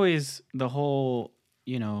 there's always the whole,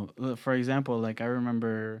 you know, for example, like I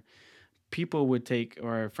remember people would take,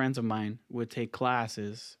 or friends of mine would take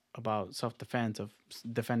classes about self-defense, of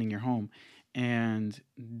defending your home. And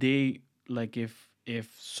they like if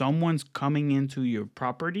someone's coming into your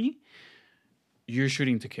property, you're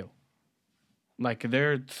shooting to kill. Like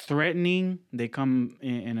they're threatening, they come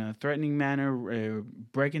in a threatening manner,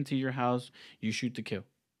 break into your house, you shoot to kill.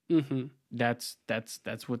 Mm-hmm. That's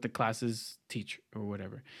what the classes teach or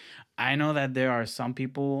whatever. I know that there are some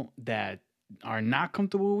people that are not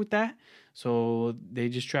comfortable with that, so they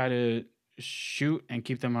just try to shoot and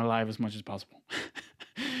keep them alive as much as possible.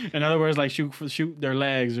 In other words, like shoot their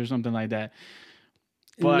legs or something like that.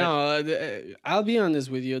 But No, I'll be honest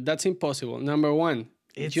with you. That's impossible. Number one,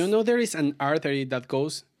 you know there is an artery that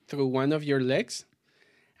goes through one of your legs,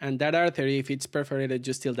 and that artery, if it's perforated,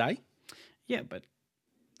 you still die. yeah, but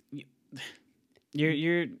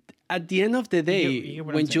you're At the end of the day, you get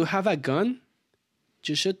what I'm when you saying. have a gun,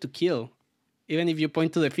 you shoot to kill, even if you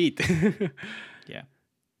point to the feet. yeah.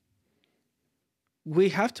 We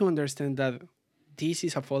have to understand that this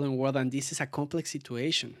is a fallen world and this is a complex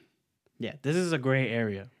situation. Yeah, this is a gray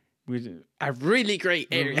area. A really great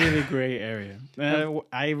A area. really gray area.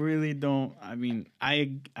 I really don't. I mean,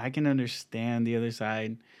 I can understand the other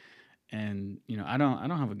side, and I don't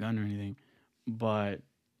have a gun or anything, but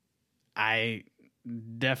I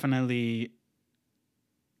definitely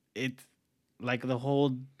like the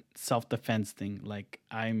whole self defense thing. Like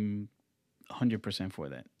I'm 100% for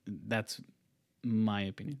that. That's my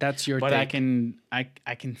opinion. That's your But take.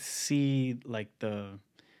 I can see like the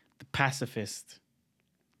pacifist.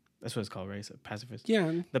 That's what it's called, right? So pacifist. Yeah. The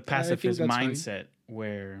I think pacifist that's fine. mindset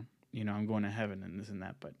where I'm going to heaven and this and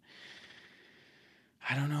that, but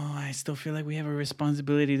I don't know. I still feel like we have a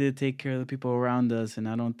responsibility to take care of the people around us, and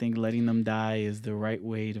I don't think letting them die is the right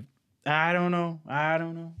way to. I don't know.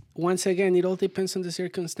 Once again, it all depends on the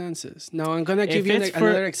circumstances. Now, I'm going to give If you it's for-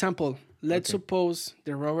 another example. Let's Okay. suppose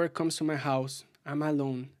the robber comes to my house. I'm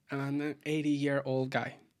alone. I'm an 80-year-old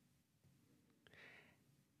guy.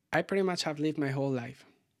 I pretty much have lived my whole life.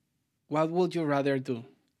 What would you rather do?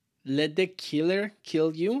 Let the killer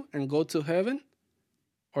kill you and go to heaven?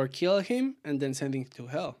 Or kill him and then send him to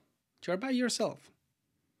hell? You're by yourself.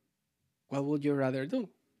 What would you rather do?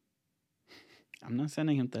 I'm not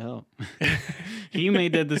sending him to hell. He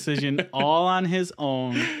made that decision all on his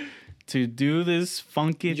own to do this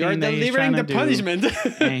funky You're thing that he's delivering trying the to punishment. do,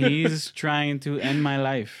 and he's trying to end my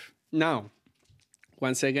life. Now,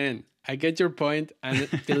 once again, I get your point, and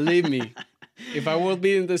believe me, if I would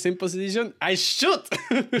be in the same position, I should.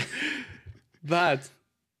 But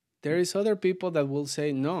there is other people that will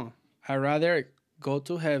say, no, I'd rather go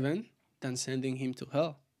to heaven than sending him to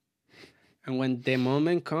hell. And when the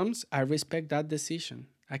moment comes, I respect that decision.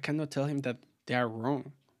 I cannot tell him that they are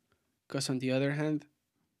wrong. Because on the other hand,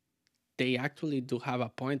 they actually do have a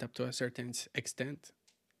point up to a certain extent.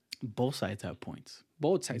 Both sides have points.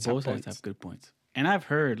 Both sides Both have sides points. have good points. And I've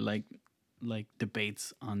heard like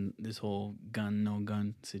debates on this whole gun no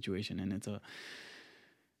gun situation, and it's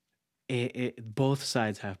both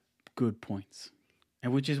sides have good points,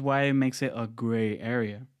 and which is why it makes it a gray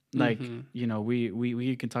area. Like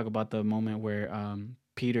we can talk about the moment where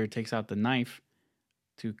Peter takes out the knife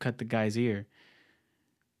to cut the guy's ear.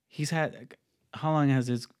 He's had how long has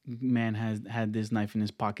this man had this knife in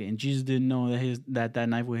his pocket, and Jesus didn't know that that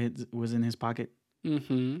knife was in his pocket.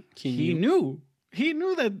 Mm-hmm. He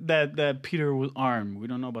knew that Peter was armed. We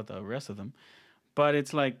don't know about the rest of them, but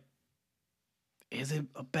it's like, is it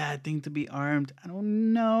a bad thing to be armed? I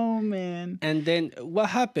don't know, man. And then what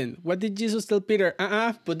happened? What did Jesus tell Peter?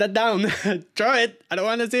 Put that down. Throw it. I don't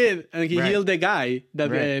want to see it. And he Right. healed the guy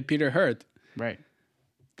that Right. Peter hurt. Right,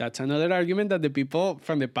 That's another argument that the people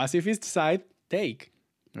from the pacifist side take.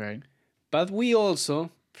 right. But we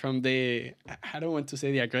also, from the, I don't want to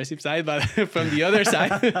say the aggressive side, but from the other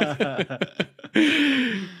side,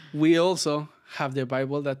 we also have the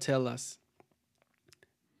Bible that tells us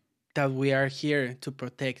that we are here to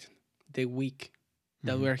protect the weak,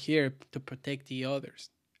 that we are here to protect the others.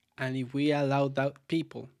 And if we allow that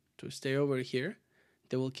people to stay over here,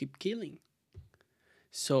 they will keep killing.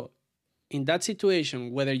 So in that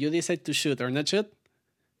situation, whether you decide to shoot or not shoot,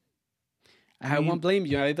 I mean- won't blame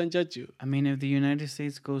you. I don't judge you. I mean, if the United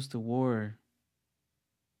States goes to war,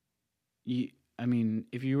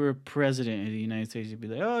 if you were president of the United States, you'd be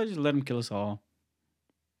like, oh, just let them kill us all.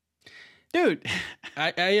 Dude,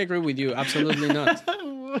 I agree with you. Absolutely not.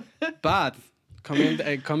 But coming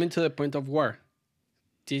to the point of war,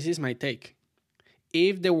 this is my take.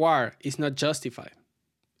 If the war is not justified,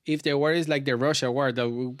 if the war is like the Russia war, that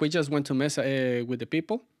we just want to mess with the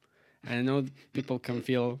people, I know people can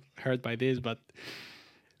feel hurt by this, but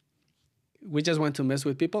we just want to mess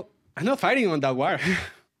with people. I'm not fighting on that war.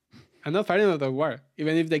 I'm not fighting on that war.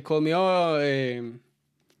 Even if they call me, how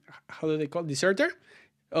do they call deserter?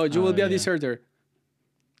 Oh, you will be a Yeah. deserter.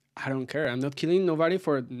 I don't care. I'm not killing nobody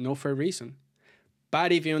for no fair reason.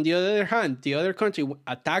 But if on the other hand, the other country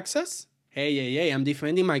attacks us, hey, I'm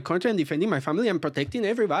defending my country and defending my family and protecting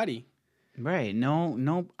everybody. Right. No,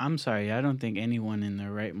 no, I'm sorry. I don't think anyone in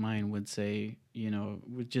their right mind would say,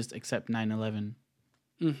 would just accept 9/11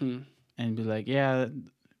 Mm-hmm. and be like, yeah,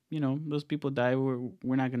 those people die.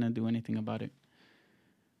 We're not going to do anything about it.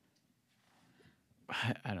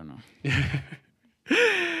 I don't know.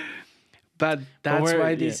 But that's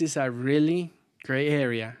why Yeah. this is a really gray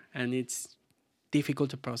area and it's difficult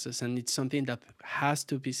to process and it's something that has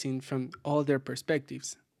to be seen from all their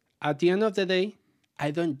perspectives. At the end of the day, I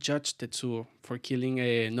don't judge Tetsuo for killing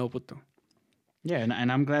a Nobuto. Yeah,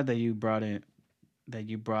 and I'm glad that you brought it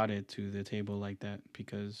to the table like that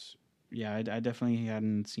because yeah, I definitely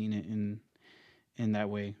hadn't seen it in that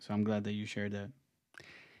way. So I'm glad that you shared that.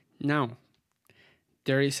 Now,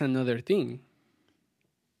 there is another thing,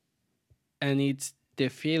 and it's the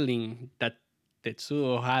feeling that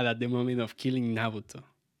Tetsuo had at the moment of killing Nabuto.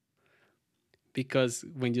 Because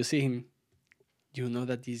when you see him, you know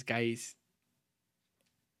that this guy is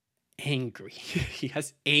angry. He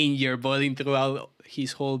has anger boiling throughout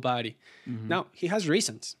his whole body. Mhm. Now, he has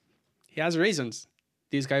reasons. He has reasons.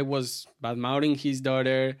 This guy was bad mouthing his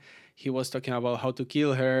daughter. He was talking about how to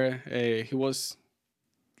kill her.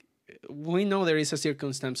 We know there is a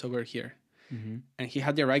circumstance over here, Mhm. and he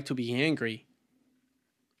had the right to be angry.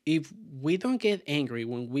 If we don't get angry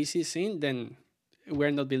when we see sin, then we're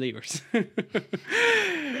not believers.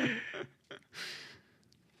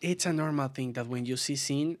 It's a normal thing that when you see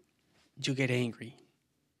sin, you get angry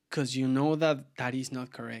because you know that that is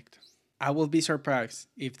not correct. I will be surprised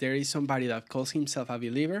if there is somebody that calls himself a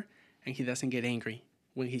believer and he doesn't get angry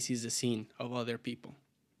when he sees the sin of other people.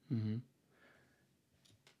 Mhm.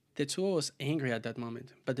 Tetsuo was angry at that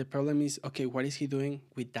moment, but the problem is okay, what is he doing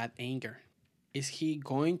with that anger? Is he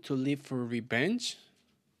going to live for revenge?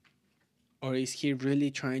 Or is he really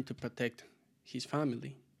trying to protect his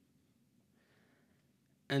family?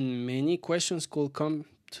 And many questions could come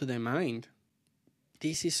to the mind.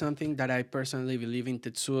 This is something that I personally believe in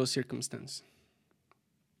Tetsuo's circumstance.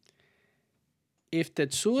 If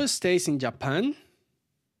Tetsuo stays in Japan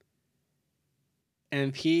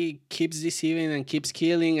and he keeps deceiving and keeps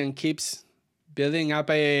killing and keeps building up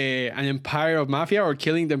an empire of mafia or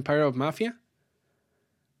killing the empire of mafia,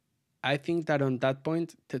 I think that on that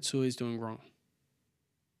point, Tetsuo is doing wrong.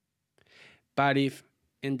 But if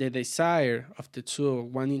in the desire of Tetsuo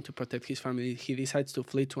wanting to protect his family, he decides to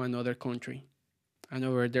flee to another country, and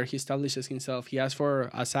over there he establishes himself, he asks for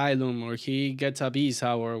asylum or he gets a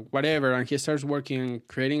visa or whatever, and he starts working and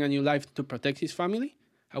creating a new life to protect his family,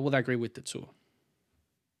 I would agree with Tetsuo.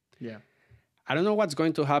 Yeah. I don't know what's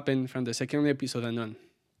going to happen from the second episode and on.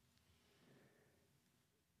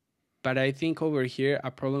 But I think over here a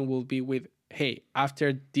problem will be with, hey,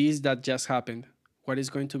 after this that just happened, what is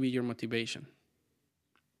going to be your motivation?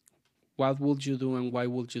 What would you do and why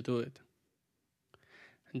would you do it?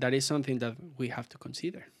 And that is something that we have to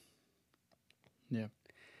consider. Yeah.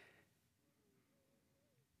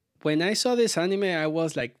 When I saw this anime, I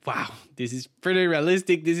was like, wow, this is pretty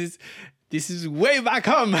realistic. This is way back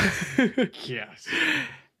home. Yes.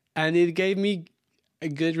 And it gave me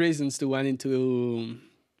good reasons to wanting to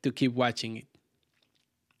keep watching it.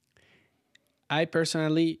 I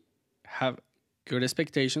personally have good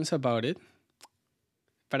expectations about it,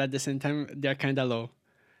 but at the same time, they're kind of low.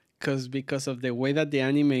 Because of the way that the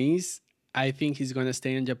anime is, I think he's gonna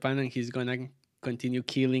stay in Japan and he's gonna continue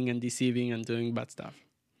killing and deceiving and doing bad stuff.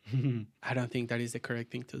 I don't think that is the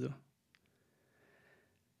correct thing to do.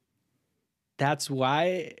 That's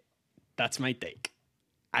why that's my take.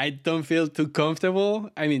 I don't feel too comfortable.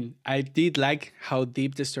 I mean, I did like how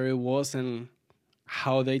deep the story was and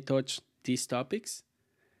how they touched these topics,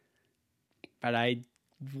 but I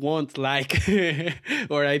won't like,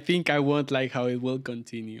 or I think I won't like how it will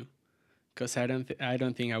continue, because I don't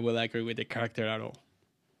think I will agree with the character at all.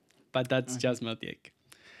 But that's just my take.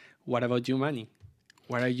 What about you, Manny?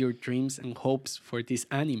 What are your dreams and hopes for this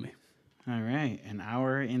anime? All right, an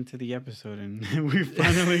hour into the episode, and we're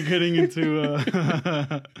finally getting into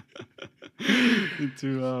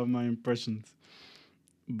my impressions.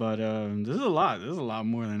 But this is a lot. This is a lot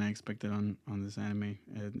more than I expected on this anime,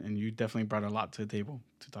 and you definitely brought a lot to the table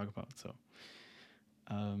to talk about. So,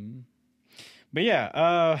 but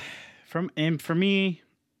yeah, for me,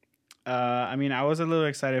 I mean, I was a little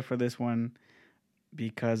excited for this one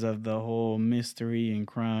because of the whole mystery and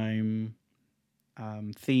crime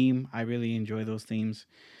theme. I really enjoy those themes.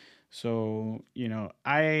 So,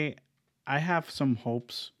 I have some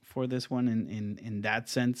hopes for this one in that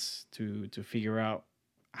sense to figure out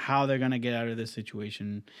how they're gonna get out of this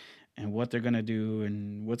situation and what they're gonna do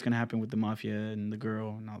and what's gonna happen with the mafia and the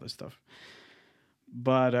girl and all this stuff.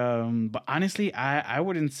 But honestly, I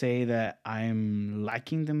wouldn't say that I'm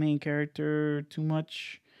liking the main character too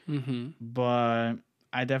much, Mm-hmm. but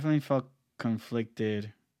I definitely felt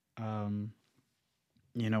conflicted. Um,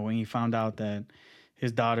 when he found out that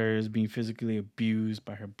his daughter is being physically abused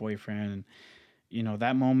by her boyfriend, and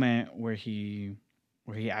that moment where he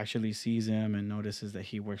actually sees him and notices that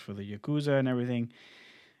he works for the yakuza and everything.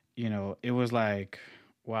 It was like,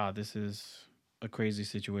 wow, this is a crazy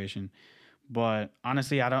situation. But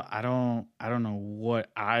honestly, I don't know what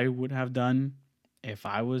I would have done if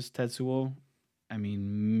I was Tetsuo. I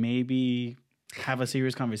mean, maybe have a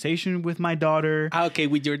serious conversation with my daughter. Okay,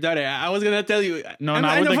 with your daughter. I was gonna tell you. No, I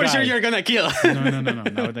not with know the for guy. sure you're gonna kill. No,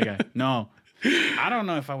 not with the guy. No, I don't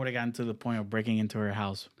know if I would have gotten to the point of breaking into her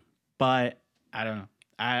house, but I don't know.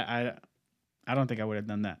 I don't think I would have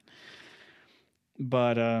done that.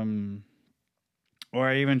 But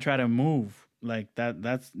or even try to move like that.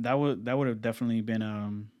 That would have definitely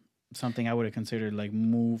been something I would have considered, like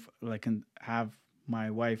move, like and have my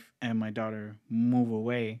wife and my daughter move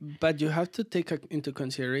away. But you have to take into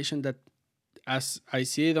consideration that, as I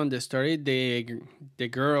see it on the story, the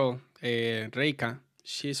girl Reika,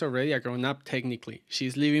 she's already a grown up technically.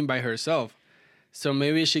 She's living by herself, so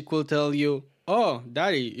maybe she could tell you, "Oh,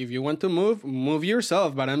 daddy, if you want to move, move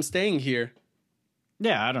yourself, but I'm staying here."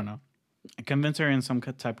 Yeah, I don't know. Convince her in some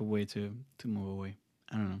type of way to move away.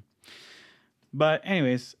 I don't know. But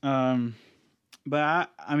anyways, but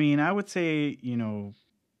I mean, I would say,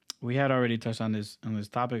 we had already touched on this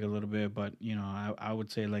topic a little bit, but I would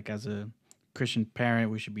say, like, as a Christian parent,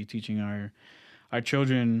 we should be teaching our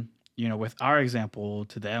children, with our example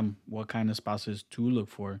to them, what kind of spouses to look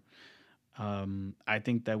for. I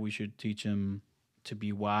think that we should teach them to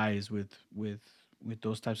be wise with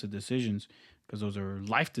those types of decisions, because those are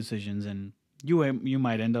life decisions, and you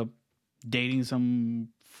might end up dating some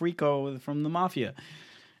freako from the mafia,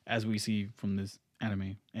 as we see from this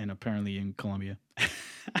anime and apparently in Colombia.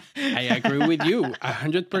 I agree with you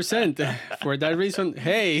 100%. For that reason,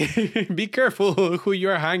 hey, be careful who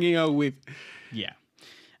you're hanging out with. Yeah.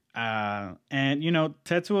 And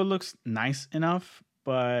Tetsuo looks nice enough,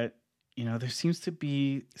 but there seems to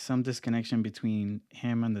be some disconnection between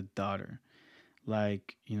him and the daughter.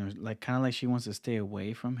 Like, like kind of like she wants to stay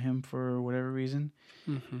away from him for whatever reason.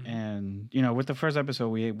 Mm-hmm. And with the first episode,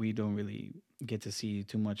 we don't really get to see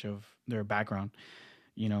too much of their background.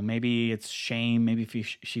 Maybe it's shame. Maybe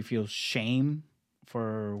if she feels shame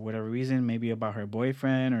for whatever reason, maybe about her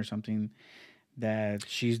boyfriend or something that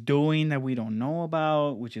she's doing that we don't know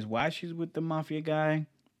about, which is why she's with the mafia guy.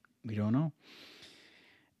 We don't know.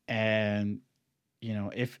 And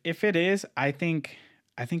if it is, I think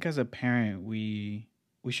as a parent, we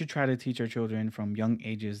should try to teach our children from young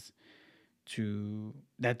ages to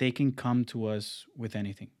that they can come to us with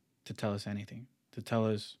anything, to tell us anything, to tell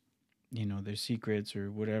us their secrets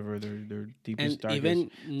or whatever, their deepest, And darkest,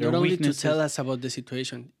 even their not only to weaknesses. tell us about the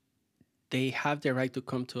situation, they have the right to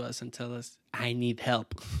come to us and tell us, I need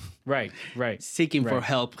help. Right, Seeking for Right.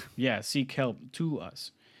 help. Yeah, seek help to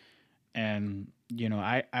us. And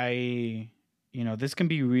I this can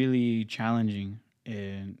be really challenging,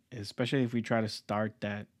 and especially if we try to start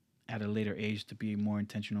that at a later age, to be more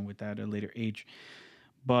intentional with that at a later age.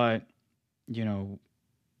 But you know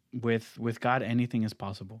with God, anything is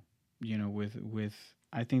possible. With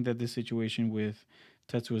I think that this situation with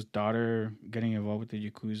Tetsuo's daughter getting involved with the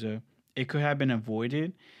yakuza, it could have been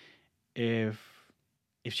avoided if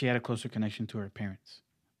she had a closer connection to her parents,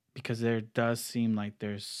 because there does seem like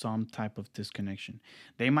there's some type of disconnection.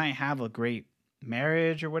 They might have a great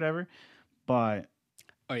marriage or whatever, but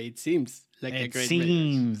Or it seems like a it great marriage.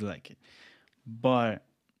 seems like it. But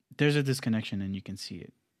there's a disconnection, and you can see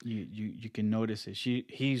it. You can notice it.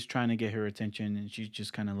 He's trying to get her attention, and she's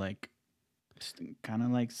just kind of like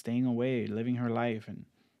staying away, living her life, and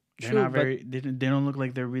they're True, not very. They don't look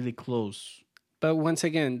like they're really close. But once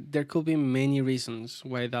again, there could be many reasons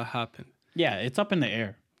why that happened. Yeah, it's up in the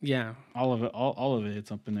air. Yeah. All of it, all of it,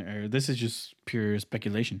 it's up in the air. This is just pure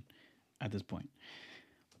speculation at this point.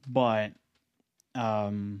 But,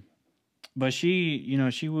 she,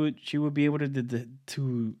 she would be able to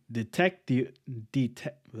detect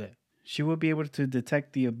she would be able to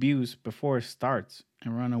detect the abuse before it starts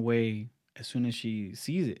and run away as soon as she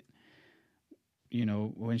sees it.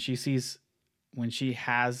 When she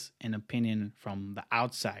has an opinion from the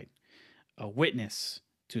outside, a witness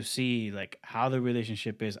to see like how the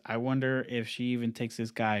relationship is. I wonder if she even takes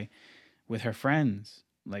this guy with her friends,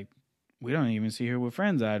 like We don't even see her with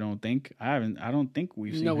friends. I don't think. I don't think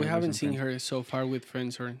we've seen No, her we with haven't some seen friends. her so far with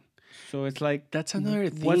friends or. So it's like, That's another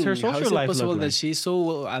thing. what's her How social is it life possible look that like? she's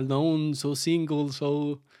so alone, so single,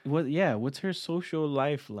 so What? Yeah. What's her social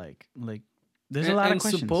life like? Like, there's a lot of and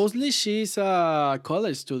questions. supposedly she's a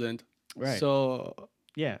college student. Right. So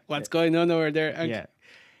Yeah. what's going on over there? And Yeah.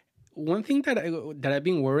 one thing that I've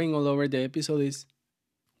been worrying all over the episode is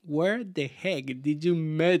where the heck did you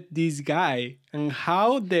met this guy and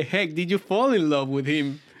how the heck did you fall in love with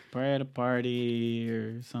him? Probably at a party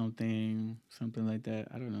or something like that.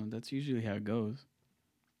 I don't know. That's usually how it goes.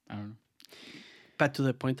 I don't know. But to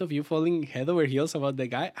the point of you falling head over heels about the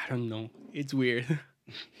guy, I don't know. It's weird.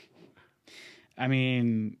 I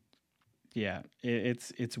mean, yeah,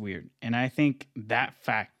 it's weird, and I think that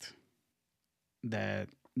fact that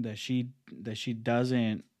she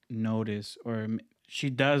doesn't notice, or she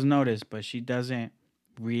does notice, but she doesn't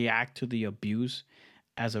react to the abuse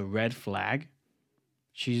as a red flag.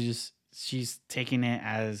 She's taking it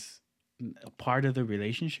as a part of the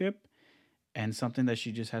relationship and something that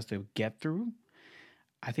she just has to get through.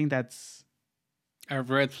 I think that's A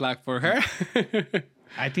red flag for her.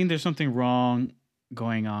 I think there's something wrong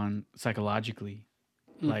going on psychologically.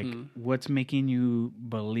 Like, Mhm. what's making you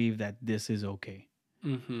believe that this is okay?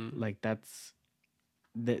 Mhm. Like, that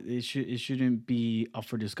it shouldn't be up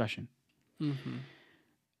for discussion. Mhm.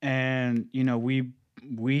 And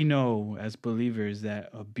we know as believers that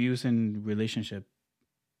abuse in relationship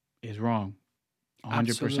is wrong,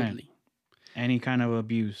 100%. Absolutely. Any kind of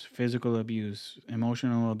abuse, physical abuse,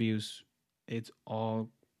 emotional abuse, it's all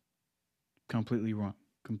completely wrong.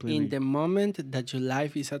 Completely In the moment that your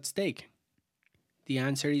life is at stake, the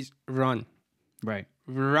answer is run. right.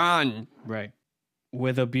 Run. Right.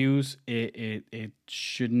 With abuse, it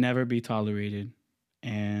should never be tolerated,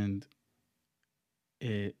 and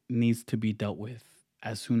it needs to be dealt with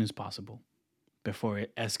as soon as possible before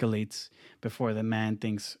it escalates, before the man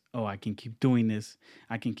thinks, oh, I can keep doing this,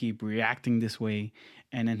 I can keep reacting this way,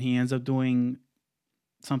 and then he ends up doing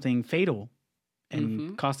something fatal and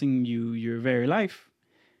Mhm. costing you your very life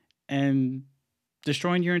and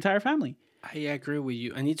destroying your entire family. I agree with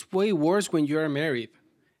you. And it's way worse when you are married.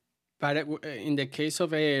 But in the case of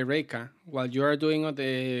Reika, while you are doing on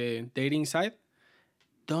the dating side,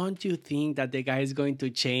 don't you think that the guy is going to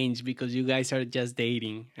change because you guys are just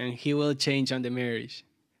dating and he will change on the marriage?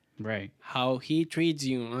 Right. How he treats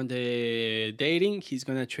you on the dating, he's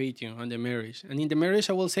going to treat you on the marriage. And in the marriage,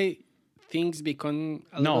 I will say things become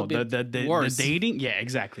a No, little bit the worse. dating, yeah,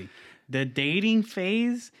 exactly. The dating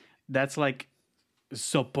phase, that's like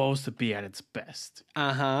supposed to be at its best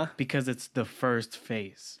Uh-huh. because it's the first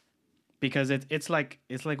phase. Because it's like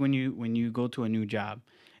when you go to a new job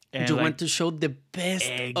and You like, want to show the best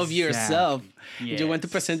of yourself. Exactly. You want to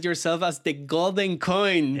Yes. present yourself as the golden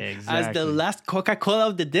coin, as the Exactly. last Coca-Cola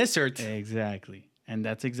of the desert. Exactly. And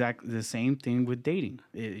that's exactly the same thing with dating.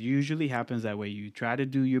 It usually happens that way. You try to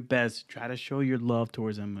do your best, try to show your love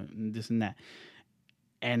towards them, and this and that.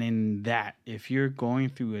 And in that, if you're going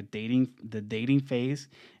through the dating phase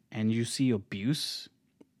and you see abuse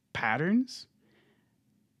patterns,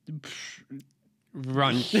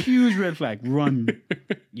 Run. huge red flag. Run.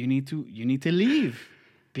 You need to leave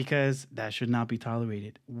because that should not be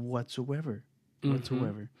tolerated whatsoever.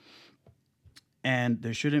 Whatsoever. And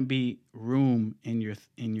there shouldn't be room in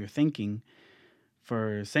your thinking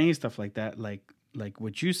for saying stuff like that, like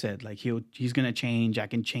what you said, like he's gonna change, I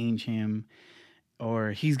can change him,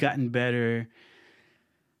 or he's gotten better.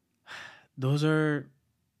 Those are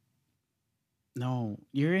no,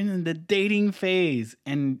 you're in the dating phase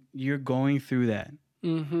and you're going through that.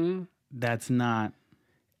 Mm-hmm. That's not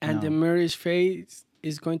And no. the marriage phase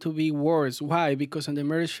is going to be worse. Why? Because on the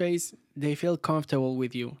marriage phase, they feel comfortable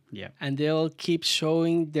with you. Yeah. And they'll keep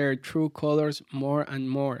showing their true colors more and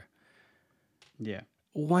more. Yeah.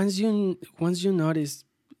 Once you notice,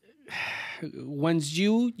 once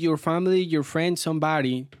you, your family, your friends,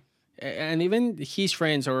 somebody, and even his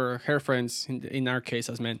friends or her friends, in our case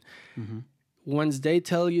as men, once they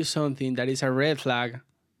tell you something that is a red flag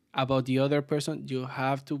about the other person, you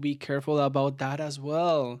have to be careful about that as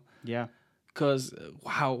well. Yeah. Because,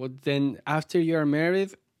 wow, then after you're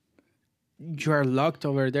married, you are locked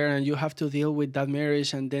over there and you have to deal with that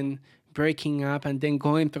marriage and then breaking up and then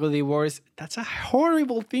going through divorce. That's a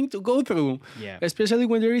horrible thing to go through. Yeah. Especially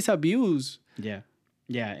when there is abuse. Yeah.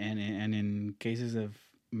 Yeah. And in cases of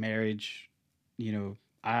marriage,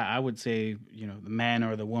 I would say, the man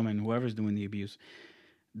or the woman, whoever's doing the abuse,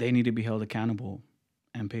 they need to be held accountable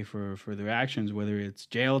and pay for their actions, whether it's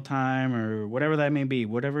jail time or whatever that may be,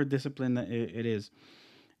 whatever discipline that it is.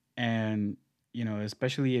 And,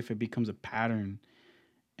 especially if it becomes a pattern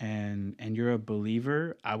and you're a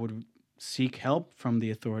believer, I would seek help from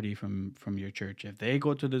the authority from your church. If they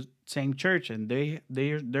go to the same church and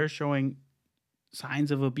they're showing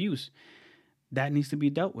signs of abuse, that needs to be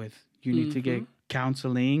dealt with. You need to get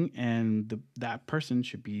counseling, and that person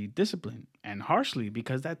should be disciplined, and harshly,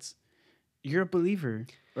 because you're a believer,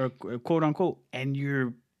 or quote unquote, and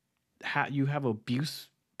you have abuse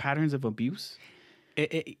patterns of abuse.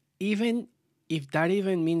 Even if that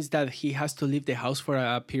even means that he has to leave the house for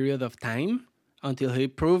a period of time until he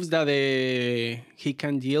proves that he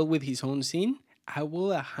can deal with his own sin, I will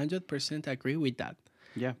 100% agree with that.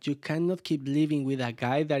 Yeah. You cannot keep living with a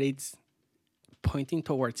guy that it's pointing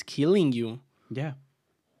towards killing you. Yeah.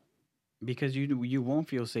 Because you won't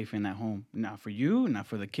feel safe in that home. Not for you, not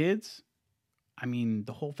for the kids. I mean,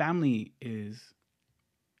 the whole family is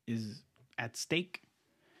at stake.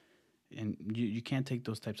 And you can't take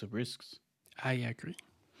those types of risks. I agree.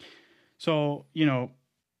 So,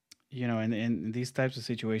 in these types of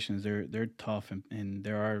situations, they're tough, and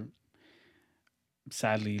there are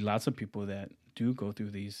sadly lots of people that do go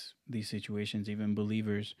through these situations, even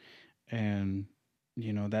believers. And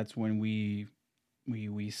that's when we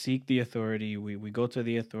seek the authority. We go to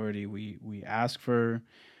the authority. We ask for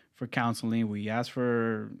counseling. We ask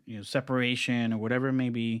for separation or whatever it may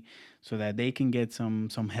be, so that they can get some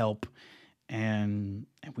help. And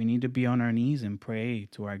we need to be on our knees and pray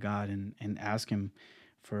to our God and ask him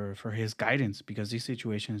for his guidance, because these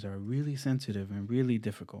situations are really sensitive and really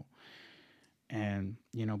difficult. And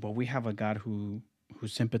but we have a God who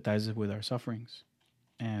sympathizes with our sufferings,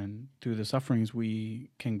 and through the sufferings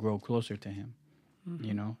we can grow closer to him.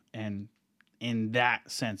 And in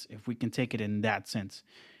that sense, if we can take it in that sense,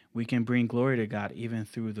 we can bring glory to God even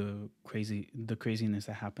through the craziness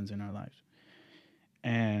that happens in our lives.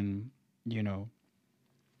 And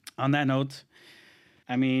on that note,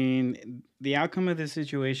 I mean, the outcome of this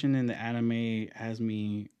situation in the anime has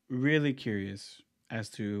me really curious as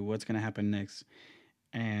to what's going to happen next.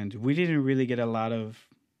 And we didn't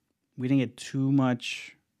get too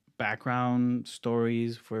much background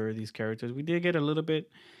stories for these characters. We did get a little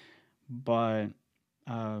bit, but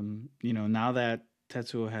now that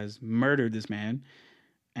Tetsuo has murdered this man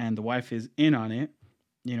and the wife is in on it,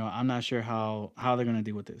 I'm not sure how they're going to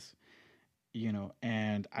deal with this.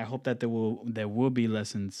 And I hope that there will be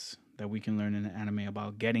lessons that we can learn in the anime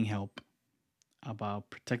about getting help, about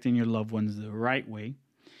protecting your loved ones the right way,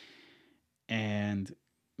 and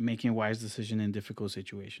making wise decisions in difficult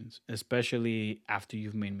situations, especially after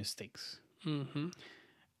you've made mistakes. Mm-hmm.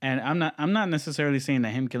 And I'm not necessarily saying that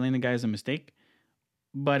him killing the guy is a mistake,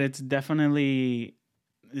 but it's definitely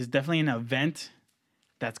an event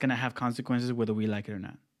that's gonna have consequences whether we like it or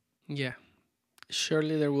not. Yeah.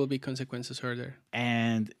 Surely there will be consequences further.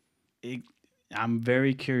 And I'm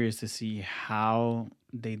very curious to see how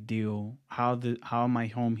my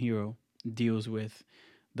home hero deals with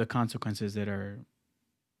the consequences that are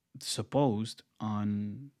supposed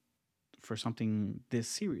on for something this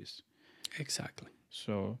serious. Exactly.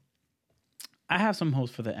 So I have some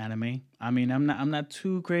hopes for the anime. I mean, I'm not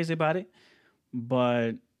too crazy about it,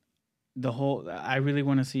 but I really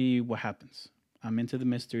want to see what happens. I'm into the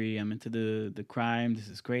mystery. I'm into the crime. This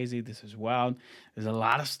is crazy. This is wild. There's a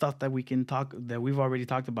lot of stuff that we've already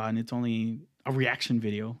talked about, and it's only a reaction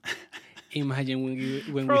video. Imagine when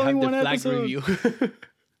we have the flag episode. Review.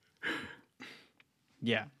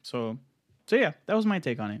 Yeah. So yeah, that was my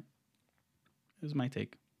take on it. It was my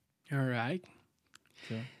take. All right.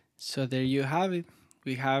 So there you have it.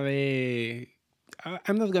 We have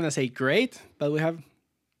I'm not gonna say great, but we have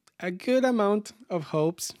a good amount of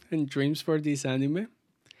hopes and dreams for this anime.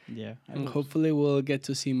 Yeah. And hopefully we'll get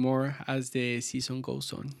to see more as the season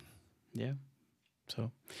goes on. Yeah.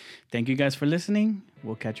 So thank you guys for listening.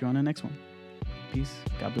 We'll catch you on the next one. Peace.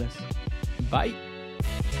 God bless. Bye.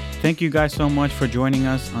 Thank you guys so much for joining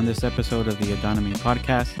us on this episode of the Adoname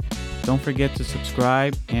Podcast. Don't forget to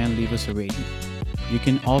subscribe and leave us a rating. You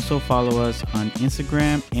can also follow us on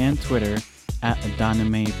Instagram and Twitter at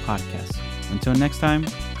Adoname Podcast. Until next time,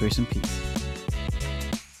 grace and peace.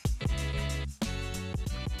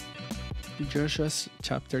 Joshua's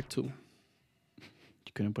chapter 2. You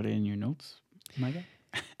couldn't put it in your notes, my guy?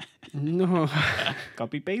 No.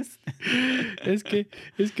 Copy paste. Es que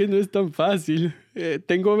no es tan fácil.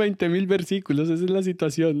 Tengo 20,000 versículos, esa es la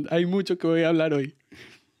situación. Hay mucho que voy a hablar hoy.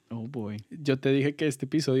 Oh boy. Yo te dije que este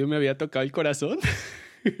episodio me había tocado el corazón.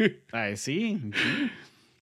 Ay, sí.